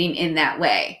self-motivating in that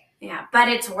way. Yeah. But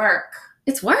it's work.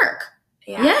 It's work.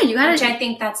 Yeah. You gotta. Which I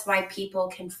think that's why people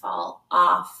can fall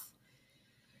off.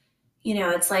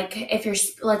 It's like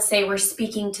if let's say we're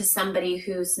speaking to somebody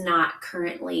who's not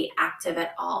currently active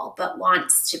at all, but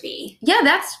wants to be. Yeah,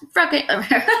 that's frickin'.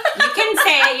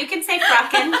 You can say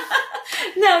frickin'.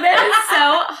 No, that is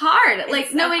so hard.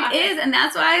 It is. And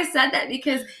that's why I said that,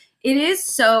 because it is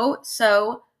so,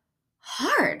 so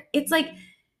hard. It's like,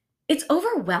 it's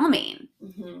overwhelming.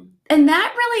 And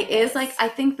that really is like, I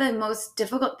think the most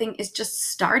difficult thing is just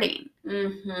starting.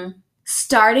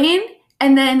 Starting.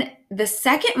 And then the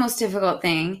second most difficult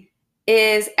thing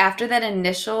is after that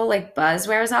initial like buzz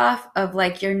wears off of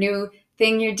like your new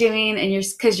thing you're doing, and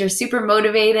because you're super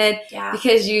motivated,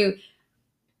 because you're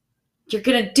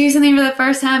going to do something for the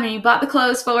first time and you bought the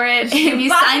clothes for it and you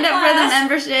signed up for the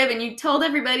membership and you told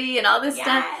everybody and all this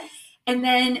stuff. And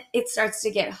then it starts to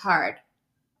get hard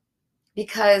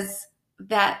because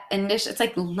that initial, it's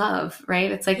like love,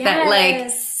 right? It's like that,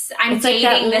 like, I'm it's like dating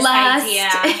that this lust. idea.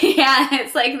 Yeah.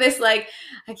 It's like this, like,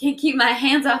 I can't keep my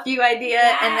hands off you idea.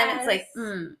 And then it's like,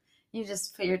 you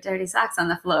just put your dirty socks on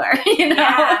the floor,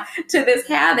 to this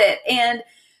habit. And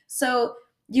so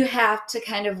you have to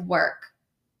kind of work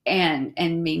and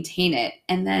maintain it.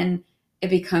 And then it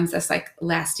becomes this like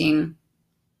lasting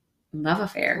love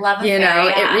affair.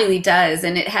 It really does.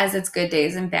 And it has its good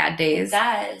days and bad days. It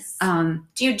does.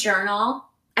 Do you journal?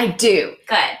 I do.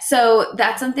 Good. So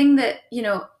that's something that,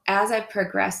 as I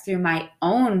progress through my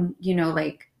own,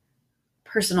 like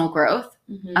personal growth,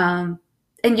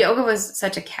 and yoga was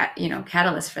such a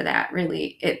catalyst for that,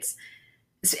 really.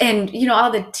 And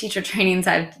all the teacher trainings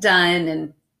I've done,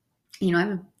 and, I'm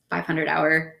a 500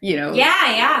 hour,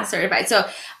 certified. So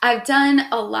I've done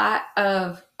a lot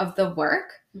of the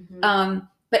work.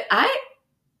 But I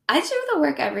do the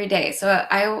work every day. So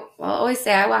I will always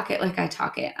say I walk it like I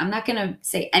talk it. I'm not going to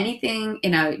say anything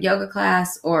in a yoga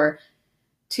class or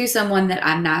to someone that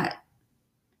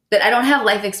I don't have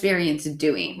life experience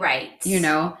doing. Right.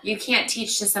 You can't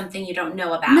teach to something you don't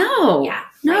know about. No. Yeah.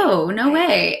 No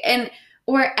way.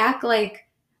 Or act like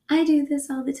I do this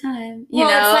all the time, it's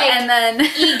like and then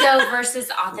ego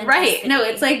versus authenticity. Right. No,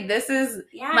 it's like, this is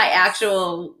my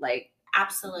actual, like,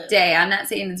 absolute day. I'm not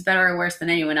saying it's better or worse than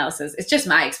anyone else's. It's just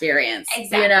my experience.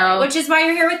 Exactly. Which is why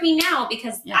you're here with me now,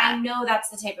 because I know that's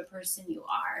the type of person you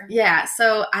are. Yeah.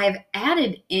 So I've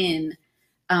added in,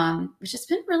 which has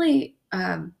been really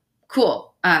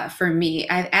cool for me.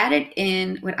 I've added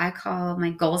in what I call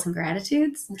my goals and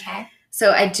gratitudes. Okay.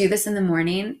 So I do this in the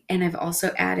morning, and I've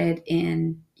also added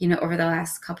in, over the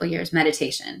last couple of years,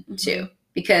 meditation too,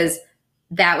 because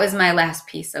that was my last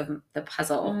piece of the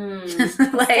puzzle.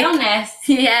 Stillness.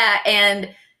 Yeah.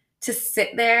 And to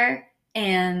sit there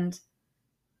and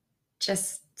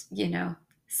just,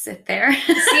 sit there.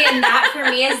 See, and that for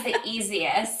me is the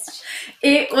easiest.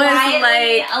 It was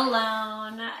quietly, like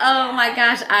alone. Oh my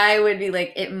gosh. I would be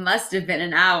like, it must have been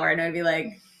an hour. And I would be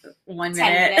like, 1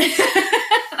 minute.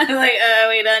 I'm like, are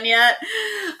we done yet?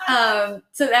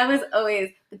 So that was always,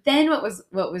 but then what was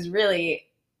really,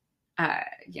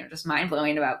 just mind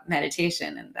blowing about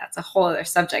meditation, and that's a whole other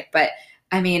subject. But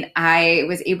I mean, I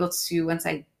was able to, once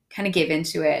I kind of gave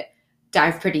into it,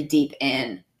 dive pretty deep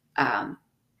in.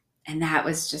 And that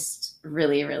was just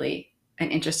really, really an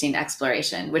interesting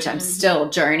exploration, which I'm still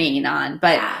journeying on.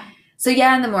 But so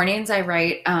in the mornings I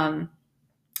write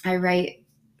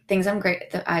things I'm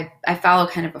great. I follow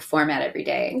kind of a format every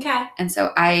day. Okay. And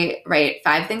so I write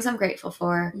 5 things I'm grateful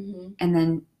for, and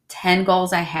then 10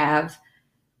 goals I have,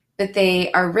 but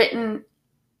they are written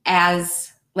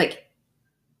as like,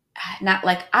 not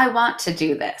like I want to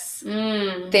do this.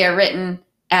 They are written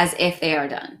as if they are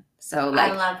done. So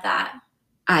like, I love that.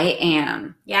 I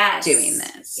am doing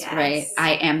this, right?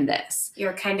 I am this.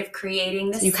 You're kind of creating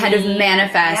this. You kind of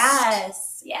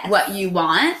manifest what you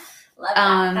want. Love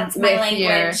that. That's my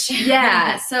language.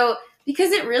 So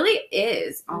because it really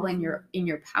is all in your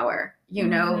power,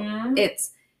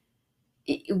 it's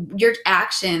your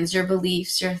actions, your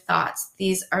beliefs, your thoughts.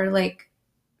 These are like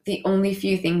the only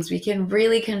few things we can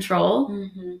really control,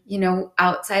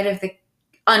 outside of the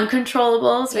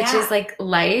uncontrollables, which is like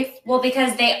life. Well,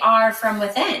 because they are from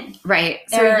within. Right.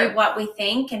 They're what we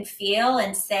think and feel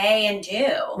and say and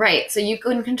do. Right. So you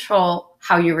can control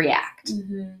how you react.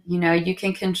 You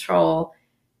can control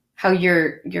how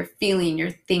you're feeling, you're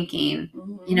thinking,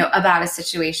 about a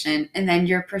situation. And then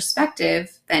your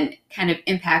perspective then kind of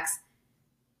impacts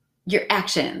your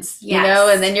actions,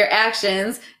 and then your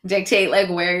actions dictate like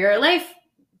where your life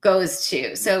goes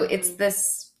to. So it's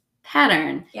this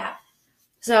pattern. Yeah.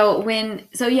 So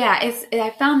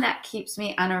I found that keeps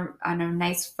me on a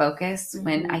nice focus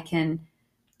when I can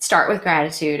start with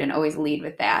gratitude and always lead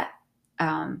with that.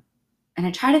 And I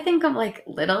try to think of like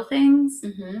little things,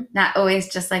 not always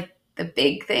just like the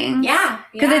big things. Yeah.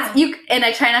 Because and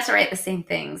I try not to write the same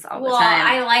things all the time. Well,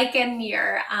 I like in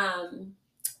your,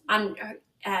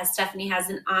 Stephanie has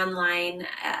an online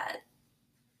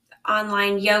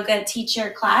yoga teacher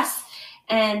class.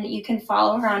 And you can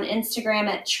follow her on Instagram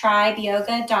at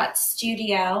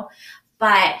tribeyoga.studio.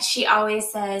 But she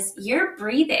always says, you're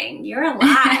breathing, you're alive.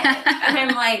 And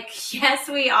I'm like, yes,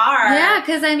 we are. Yeah,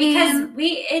 because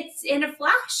it's in a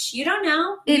flash. You don't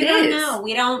know.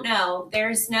 We don't know.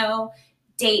 There's no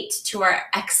date to our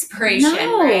expiration.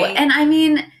 No. Right? And I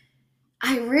mean,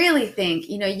 I really think,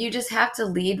 you just have to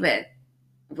lead with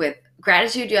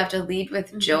gratitude. You have to lead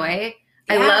with joy.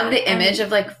 I love the image of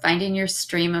like finding your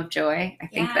stream of joy. I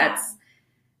think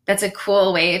that's a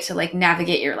cool way to like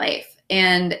navigate your life.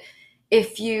 And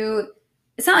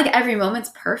it's not like every moment's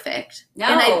perfect. No.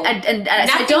 And so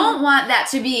I don't want that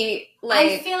to be like,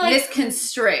 I feel like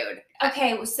misconstrued.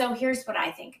 Okay, so here's what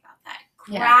I think about that.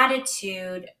 Yeah.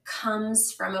 Gratitude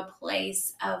comes from a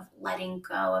place of letting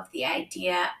go of the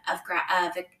idea of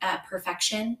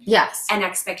perfection. Yes. And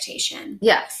expectation.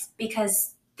 Yes.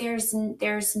 Because there's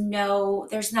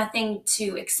nothing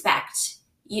to expect.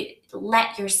 You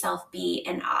let yourself be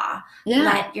in awe. Yeah.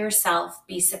 Let yourself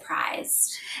be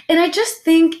surprised. And I just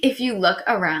think if you look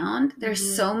around,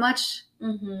 there's so much.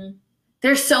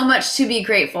 There's so much to be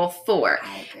grateful for.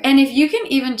 I agree. And if you can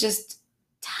even just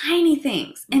tiny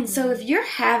things. And so if you're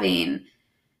having,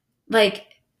 like,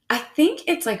 I think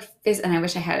it's like, and I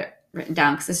wish I had it written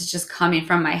down because this is just coming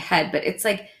from my head, but it's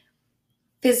like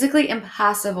physically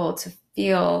impossible to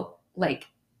feel like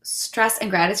stress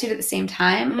and gratitude at the same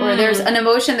time, or there's an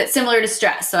emotion that's similar to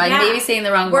stress. So I may be saying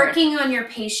the wrong word. Working on your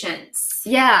patience.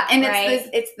 Yeah. And right?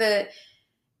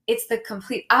 it's the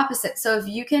complete opposite. So if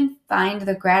you can find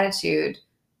the gratitude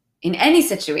in any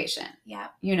situation,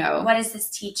 what is this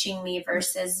teaching me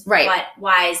versus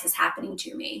why is this happening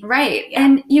to me? Right. Yeah.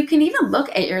 And you can even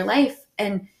look at your life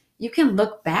and you can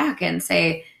look back and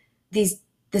say this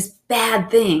bad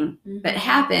thing that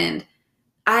happened.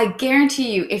 I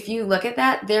guarantee you, if you look at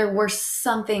that, there was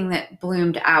something that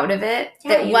bloomed out of it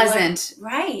that wasn't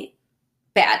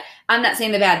bad. I'm not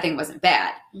saying the bad thing wasn't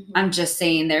bad. I'm just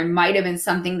saying there might have been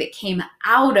something that came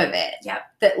out of it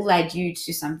that led you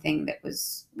to something that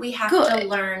was We have good. to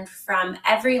learn from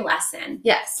every lesson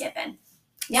given.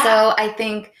 Yeah. So I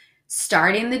think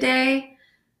starting the day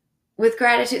with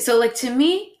gratitude. So like, to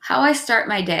me, how I start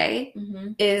my day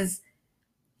is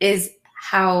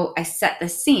how I set the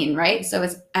scene, right? So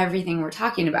it's everything we're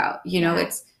talking about.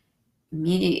 It's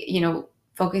me,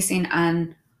 focusing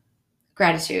on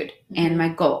gratitude and my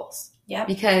goals. Yeah.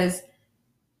 Because,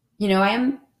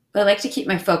 I like to keep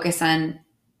my focus on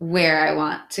where I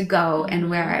want to go and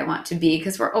where I want to be,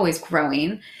 because we're always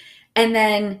growing. And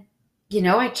then,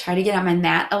 I try to get on my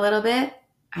mat a little bit.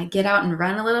 I get out and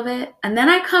run a little bit. And then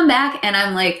I come back and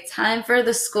I'm like, time for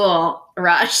the school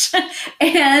rush.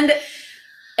 and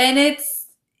it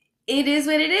is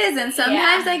what it is. And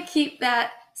sometimes I keep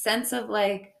that sense of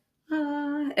like,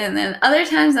 and then other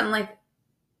times I'm like,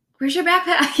 where's your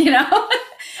backpack?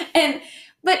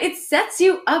 But it sets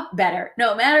you up better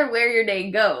no matter where your day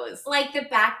goes. Like, the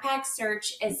backpack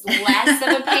search is less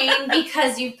of a pain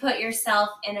because you've put yourself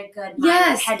in a good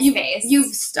headspace.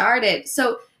 You've started.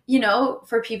 So,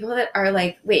 for people that are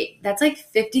like, wait, that's like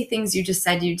 50 things you just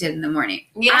said you did in the morning.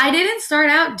 Yeah. I didn't start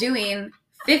out doing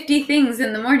 50 things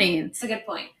in the morning. It's a good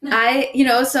point.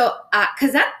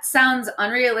 Because that sounds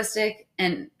unrealistic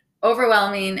and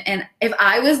overwhelming. And if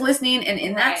I was listening and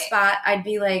in that spot, I'd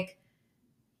be like,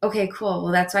 okay, cool.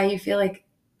 Well, that's why you feel like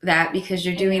that, because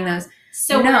you're doing those.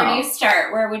 So where do you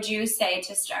start? Where would you say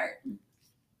to start?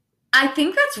 I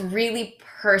think that's really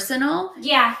personal.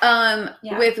 Yeah.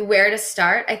 With where to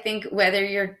start. I think whether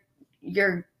you're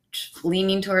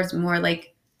leaning towards more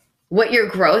like what your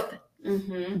growth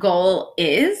goal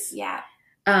is. Yeah.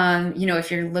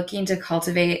 If you're looking to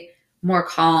cultivate more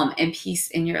calm and peace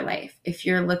in your life, if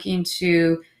you're looking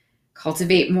to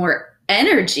cultivate more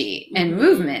energy and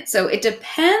movement. So it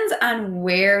depends on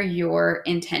where your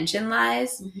intention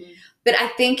lies. But I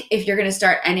think if you're going to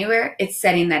start anywhere, it's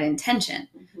setting that intention.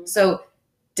 So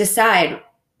decide,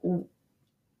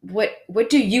 what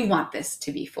do you want this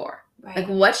to be for? Right. Like,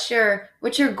 what's your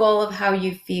goal of how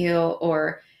you feel?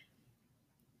 Or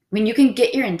when you can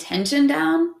get your intention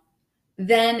down,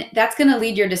 then that's going to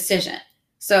lead your decision.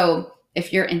 So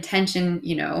if your intention,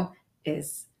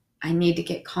 is, I need to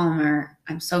get calmer,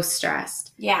 I'm so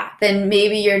stressed. Yeah. Then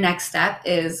maybe your next step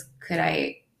is, could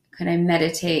I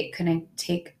meditate? Can I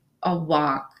take a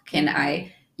walk? Can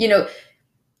I, you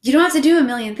don't have to do a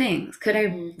million things. Could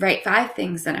I write 5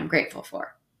 things that I'm grateful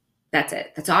for? That's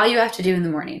it. That's all you have to do in the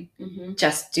morning.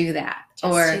 Just do that.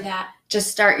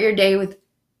 Just start your day with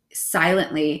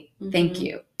silently, thank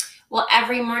you. Well,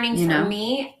 every morning for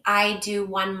me, I do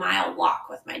 1 mile walk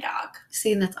with my dog.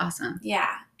 See, and that's awesome.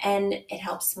 Yeah. And it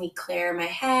helps me clear my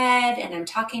head, and I'm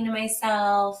talking to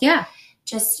myself. Yeah.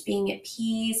 Just being at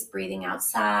peace, breathing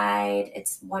outside.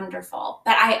 It's wonderful.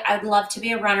 But I'd love to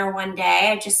be a runner one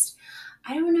day.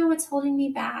 I don't know what's holding me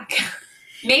back.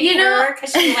 Maybe her,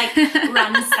 because she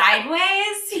runs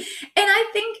sideways. And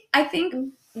I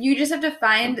think you just have to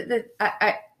find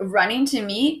that running, to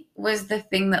me, was the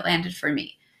thing that landed for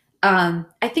me. I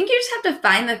think you just have to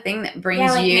find the thing that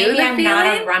brings you maybe the I'm feeling.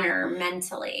 Not a runner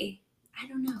mentally. I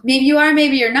don't know. Maybe you are,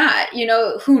 maybe you're not.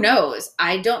 Who knows?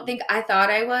 I don't think I thought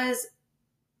I was,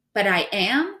 but I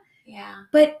am. Yeah.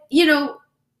 But,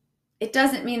 it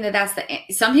doesn't mean that that's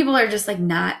some people are just like,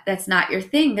 that's not your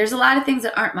thing. There's a lot of things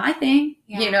that aren't my thing,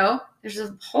 there's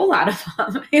a whole lot of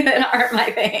them that aren't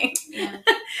my thing. Yeah.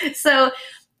 So,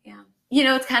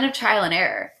 it's kind of trial and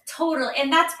error. Totally.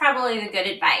 And that's probably the good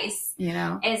advice,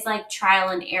 is like trial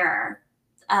and error.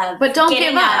 But don't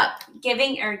give up.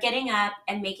 Getting up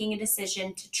and making a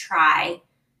decision to try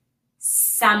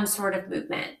some sort of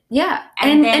movement. Yeah.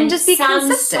 And just be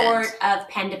consistent. Some sort of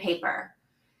pen to paper.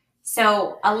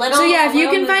 So if you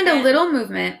can find a little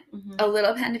movement, a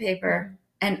little pen to paper,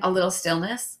 and a little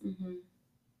stillness,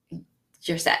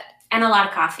 you're set. And a lot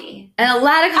of coffee.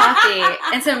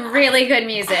 And some really good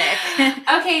music.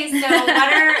 Okay,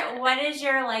 so what is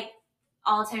your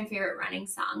all-time favorite running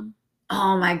song?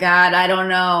 Oh my God, I don't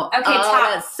know. Okay,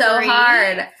 top that's so 3.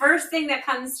 Hard. First thing that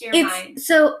comes to your mind.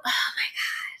 Oh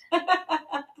my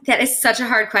God. That is such a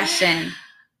hard question.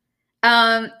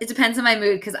 It depends on my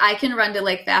mood, because I can run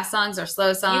to fast songs or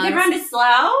slow songs. You can run to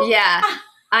slow? Yeah.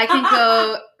 I can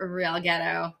go real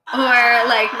ghetto or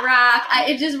rock.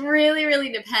 It just really,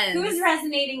 really depends. Who's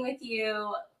resonating with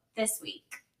you this week?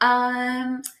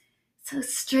 So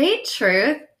straight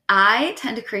truth, I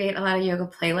tend to create a lot of yoga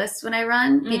playlists when I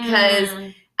run because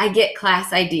I get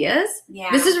class ideas. Yeah.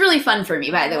 This is really fun for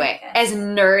me, by the way. As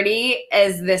nerdy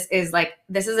as this is,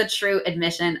 this is a true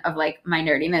admission of my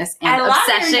nerdiness and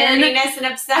obsession. I love your nerdiness and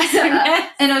obsessiveness.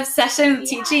 And obsession with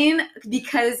teaching,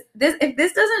 because if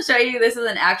this doesn't show you this is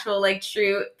an actual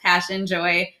true passion,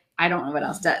 joy, I don't know what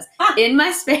else does. In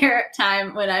my spare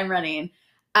time when I'm running,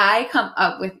 I come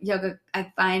up with yoga.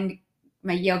 I find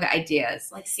my yoga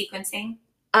ideas. Like sequencing?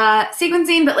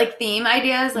 Sequencing, but theme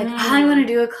ideas. I want to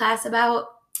do a class about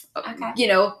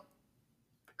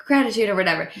gratitude or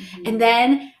whatever. And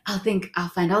then I'll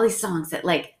find all these songs that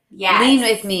lean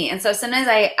with me. And so sometimes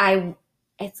I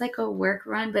it's like a work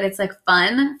run, but it's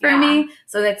fun for me.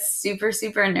 So that's super,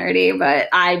 super nerdy, but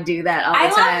I do that all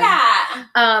the time.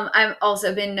 I love that. I've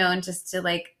also been known just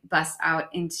to bust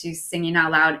out into singing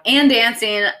out loud and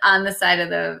dancing on the side of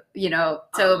the,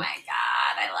 so oh my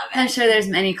God, I love it. I'm sure there's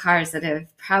many cars that have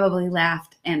probably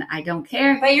laughed, and I don't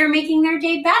care. But you're making their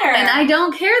day better. And I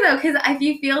don't care though, because if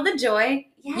you feel the joy,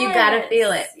 you gotta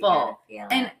feel it full.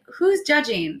 And who's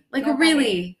judging?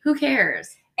 Really, who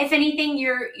cares? If anything,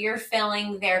 you're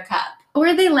filling their cup.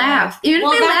 Or they laugh. Even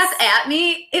if they laugh at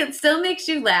me, it still makes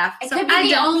you laugh. It could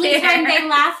be the only time they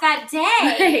laugh that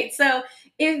day. Right. So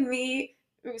if me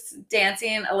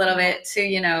dancing a little bit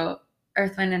to,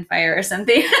 Earth, Wind, and Fire or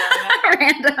something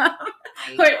random,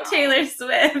 or Taylor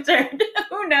Swift, or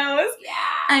who knows? Yeah.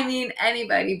 I mean,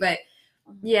 anybody. But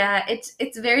yeah,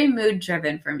 it's very mood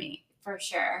driven for me. For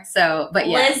sure. So, but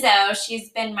yeah. Lizzo,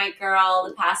 she's been my girl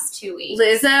the past 2 weeks.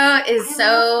 Lizzo is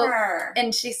love her.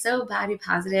 And she's so body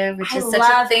positive, which is such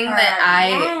a thing that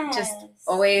I just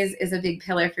always is a big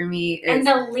pillar for me. And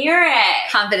the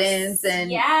lyrics. Confidence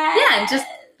and and just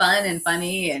fun and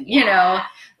funny and,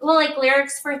 Well,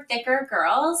 lyrics for thicker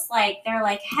girls,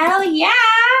 they're hell yeah.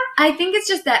 I think it's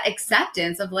just that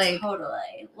acceptance of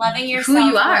totally loving yourself who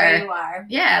you where you are.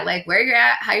 Yeah, where you're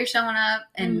at, how you're showing up,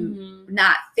 and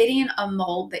not fitting a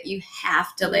mold that you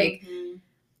have to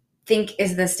think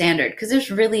is the standard, because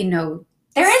there's really no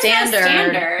standard. No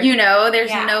standard.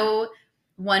 There's no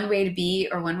one way to be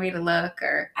or one way to look.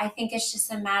 Or I think it's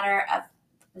just a matter of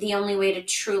the only way to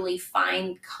truly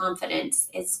find confidence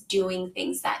is doing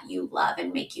things that you love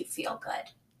and make you feel good.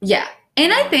 Yeah.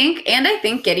 And I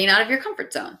think getting out of your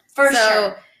comfort zone. For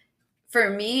sure. For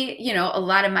me, a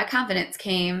lot of my confidence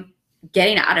came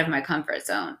getting out of my comfort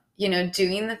zone,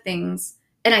 doing the things,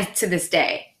 and to this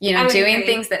day, doing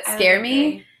things that scare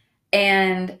me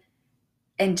and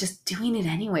just doing it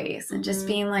anyways, and just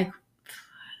being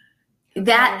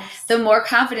that. The more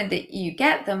confident that you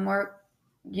get, the more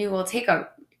you will take a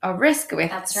risk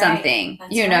with something,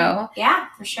 Right. Yeah,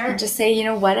 for sure. And just say,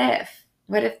 what if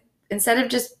instead of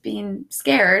just being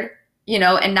scared,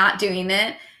 and not doing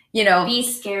it, be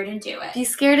scared and do it. Be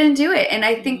scared and do it. And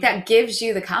I think that gives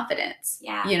you the confidence.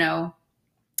 Yeah.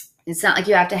 It's not like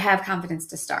you have to have confidence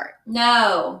to start.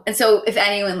 No. And so if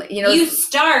anyone, you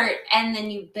start and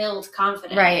then you build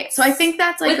confidence. Right. So I think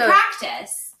that's with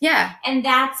practice. Yeah. And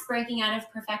that's breaking out of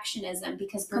perfectionism,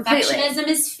 because perfectionism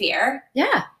is fear.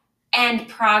 Yeah. And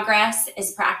progress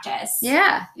is practice.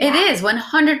 Yeah. It is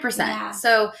 100%. Yeah.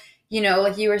 So,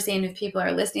 you were saying, if people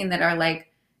are listening that are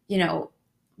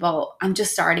well, I'm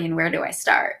just starting, where do I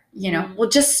start? Well,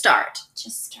 just start.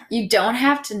 Just start. You don't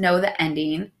have to know the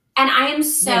ending. And I am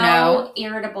so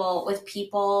irritable with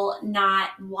people not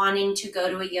wanting to go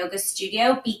to a yoga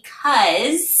studio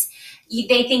because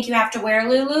they think you have to wear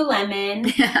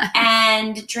Lululemon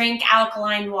and drink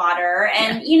alkaline water.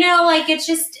 And, like,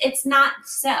 it's not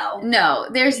so. No,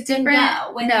 there's you can different.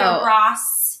 go with your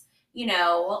Ross,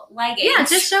 leggings. Yeah,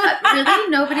 just show up. Really,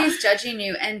 nobody's judging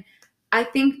you. And I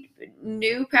think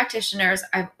new practitioners,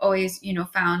 I've always,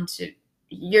 found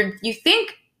you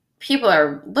think people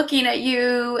are looking at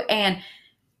you, and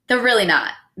they're really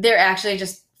not. They're actually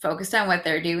just focused on what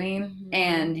they're doing. Mm-hmm.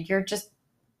 And you're just,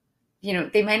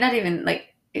 they might not even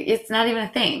it's not even a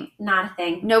thing. Not a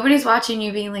thing. Nobody's watching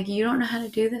you being like, you don't know how to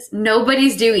do this.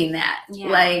 Nobody's doing that.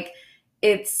 Yeah.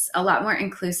 It's a lot more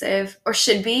inclusive, or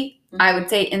should be, mm-hmm. I would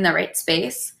say, in the right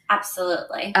space.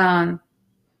 Absolutely. But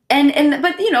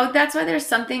that's why there's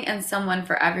something and someone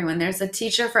for everyone. There's a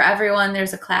teacher for everyone.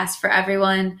 There's a class for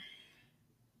everyone.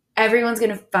 Everyone's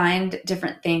going to find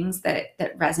different things that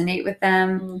resonate with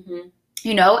them, mm-hmm.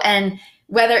 And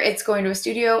whether it's going to a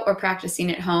studio or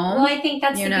practicing at home. Well, I think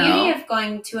that's the beauty of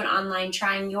going to an online,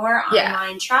 trying your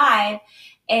online tribe,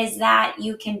 is that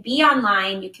you can be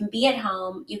online, you can be at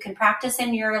home, you can practice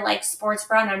in your sports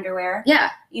bra and underwear. Yeah.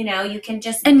 You can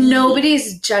just And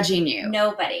nobody's judging you.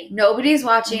 Nobody's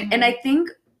watching. Mm-hmm. And I think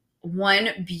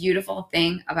one beautiful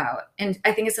thing about, and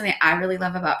I think it's something I really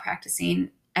love about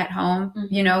practicing at home,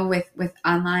 mm-hmm. With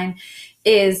online,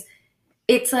 is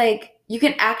it's you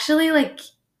can actually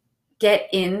get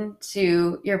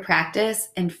into your practice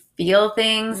and feel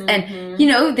things. Mm-hmm.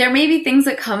 And, there may be things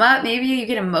that come up. Maybe you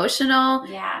get emotional.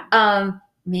 Yeah.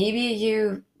 Maybe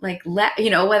you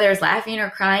whether it's laughing or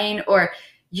crying, or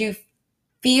you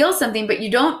feel something, but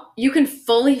you can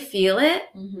fully feel it.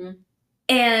 Mm-hmm.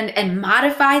 And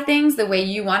modify things the way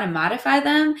you want to modify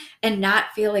them, and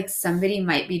not feel like somebody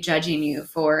might be judging you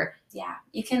for. Yeah,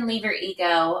 you can leave your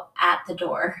ego at the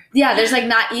door. Yeah, there's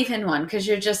not even one, because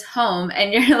you're just home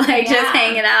and you're just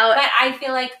hanging out. But I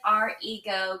feel like our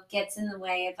ego gets in the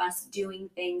way of us doing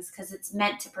things because it's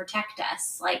meant to protect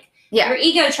us. Your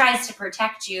ego tries to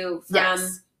protect you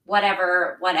from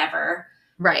whatever.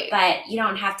 Right. But you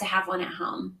don't have to have one at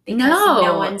home, because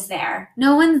no one's there.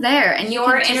 No one's there. And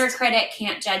your inner critic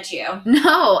can't judge you.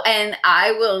 No. And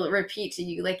I will repeat to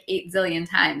you 8 zillion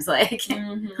times,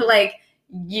 mm-hmm.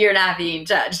 You're not being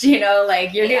judged, you're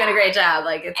doing a great job.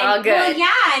 It's all good. Well, yeah.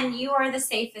 And you are the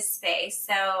safest space.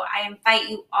 So I invite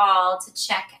you all to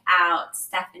check out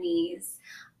Stephanie's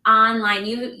online.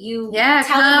 You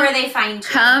tell them where they find you.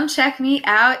 Come check me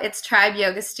out. It's Tribe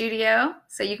Yoga Studio.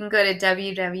 So you can go to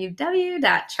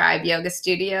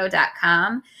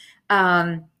www.tribeyogastudio.com.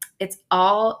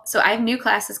 So I have new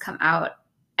classes come out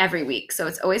every week. So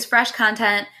it's always fresh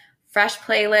content, fresh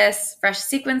playlists, fresh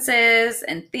sequences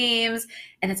and themes,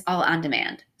 and it's all on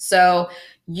demand. So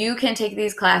you can take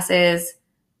these classes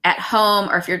at home,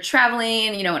 or if you're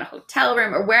traveling, in a hotel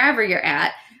room or wherever you're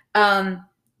at,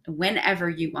 whenever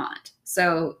you want.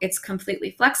 So it's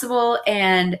completely flexible,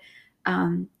 and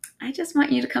I just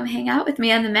want you to come hang out with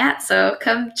me on the mat. So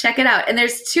come check it out. And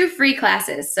there's 2 free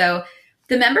classes. So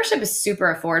the membership is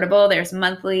super affordable. There's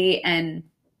monthly and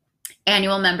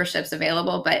annual memberships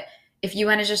available, but if you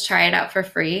want to just try it out for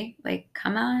free,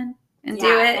 come on and do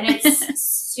it. And it's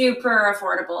super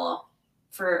affordable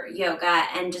for yoga,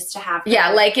 and just to have.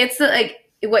 Yeah. It's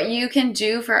what you can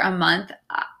do for a month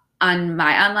on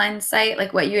my online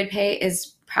site, what you would pay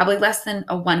is probably less than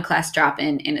a 1 class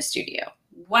drop-in a studio.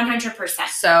 100%.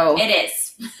 So it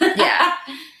is. Yeah.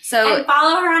 So and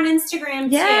follow her on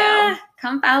Instagram too.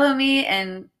 Come follow me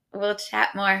and we'll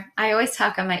chat more. I always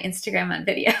talk on my Instagram on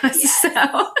videos. Yes.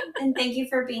 So. And thank you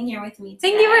for being here with me today.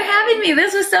 Thank you for having me.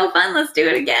 This was so fun. Let's do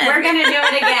it again. We're going to do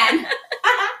it again.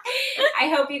 I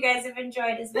hope you guys have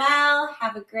enjoyed as well.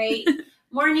 Have a great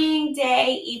morning,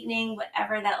 day, evening,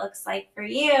 whatever that looks like for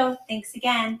you. Thanks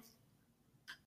again.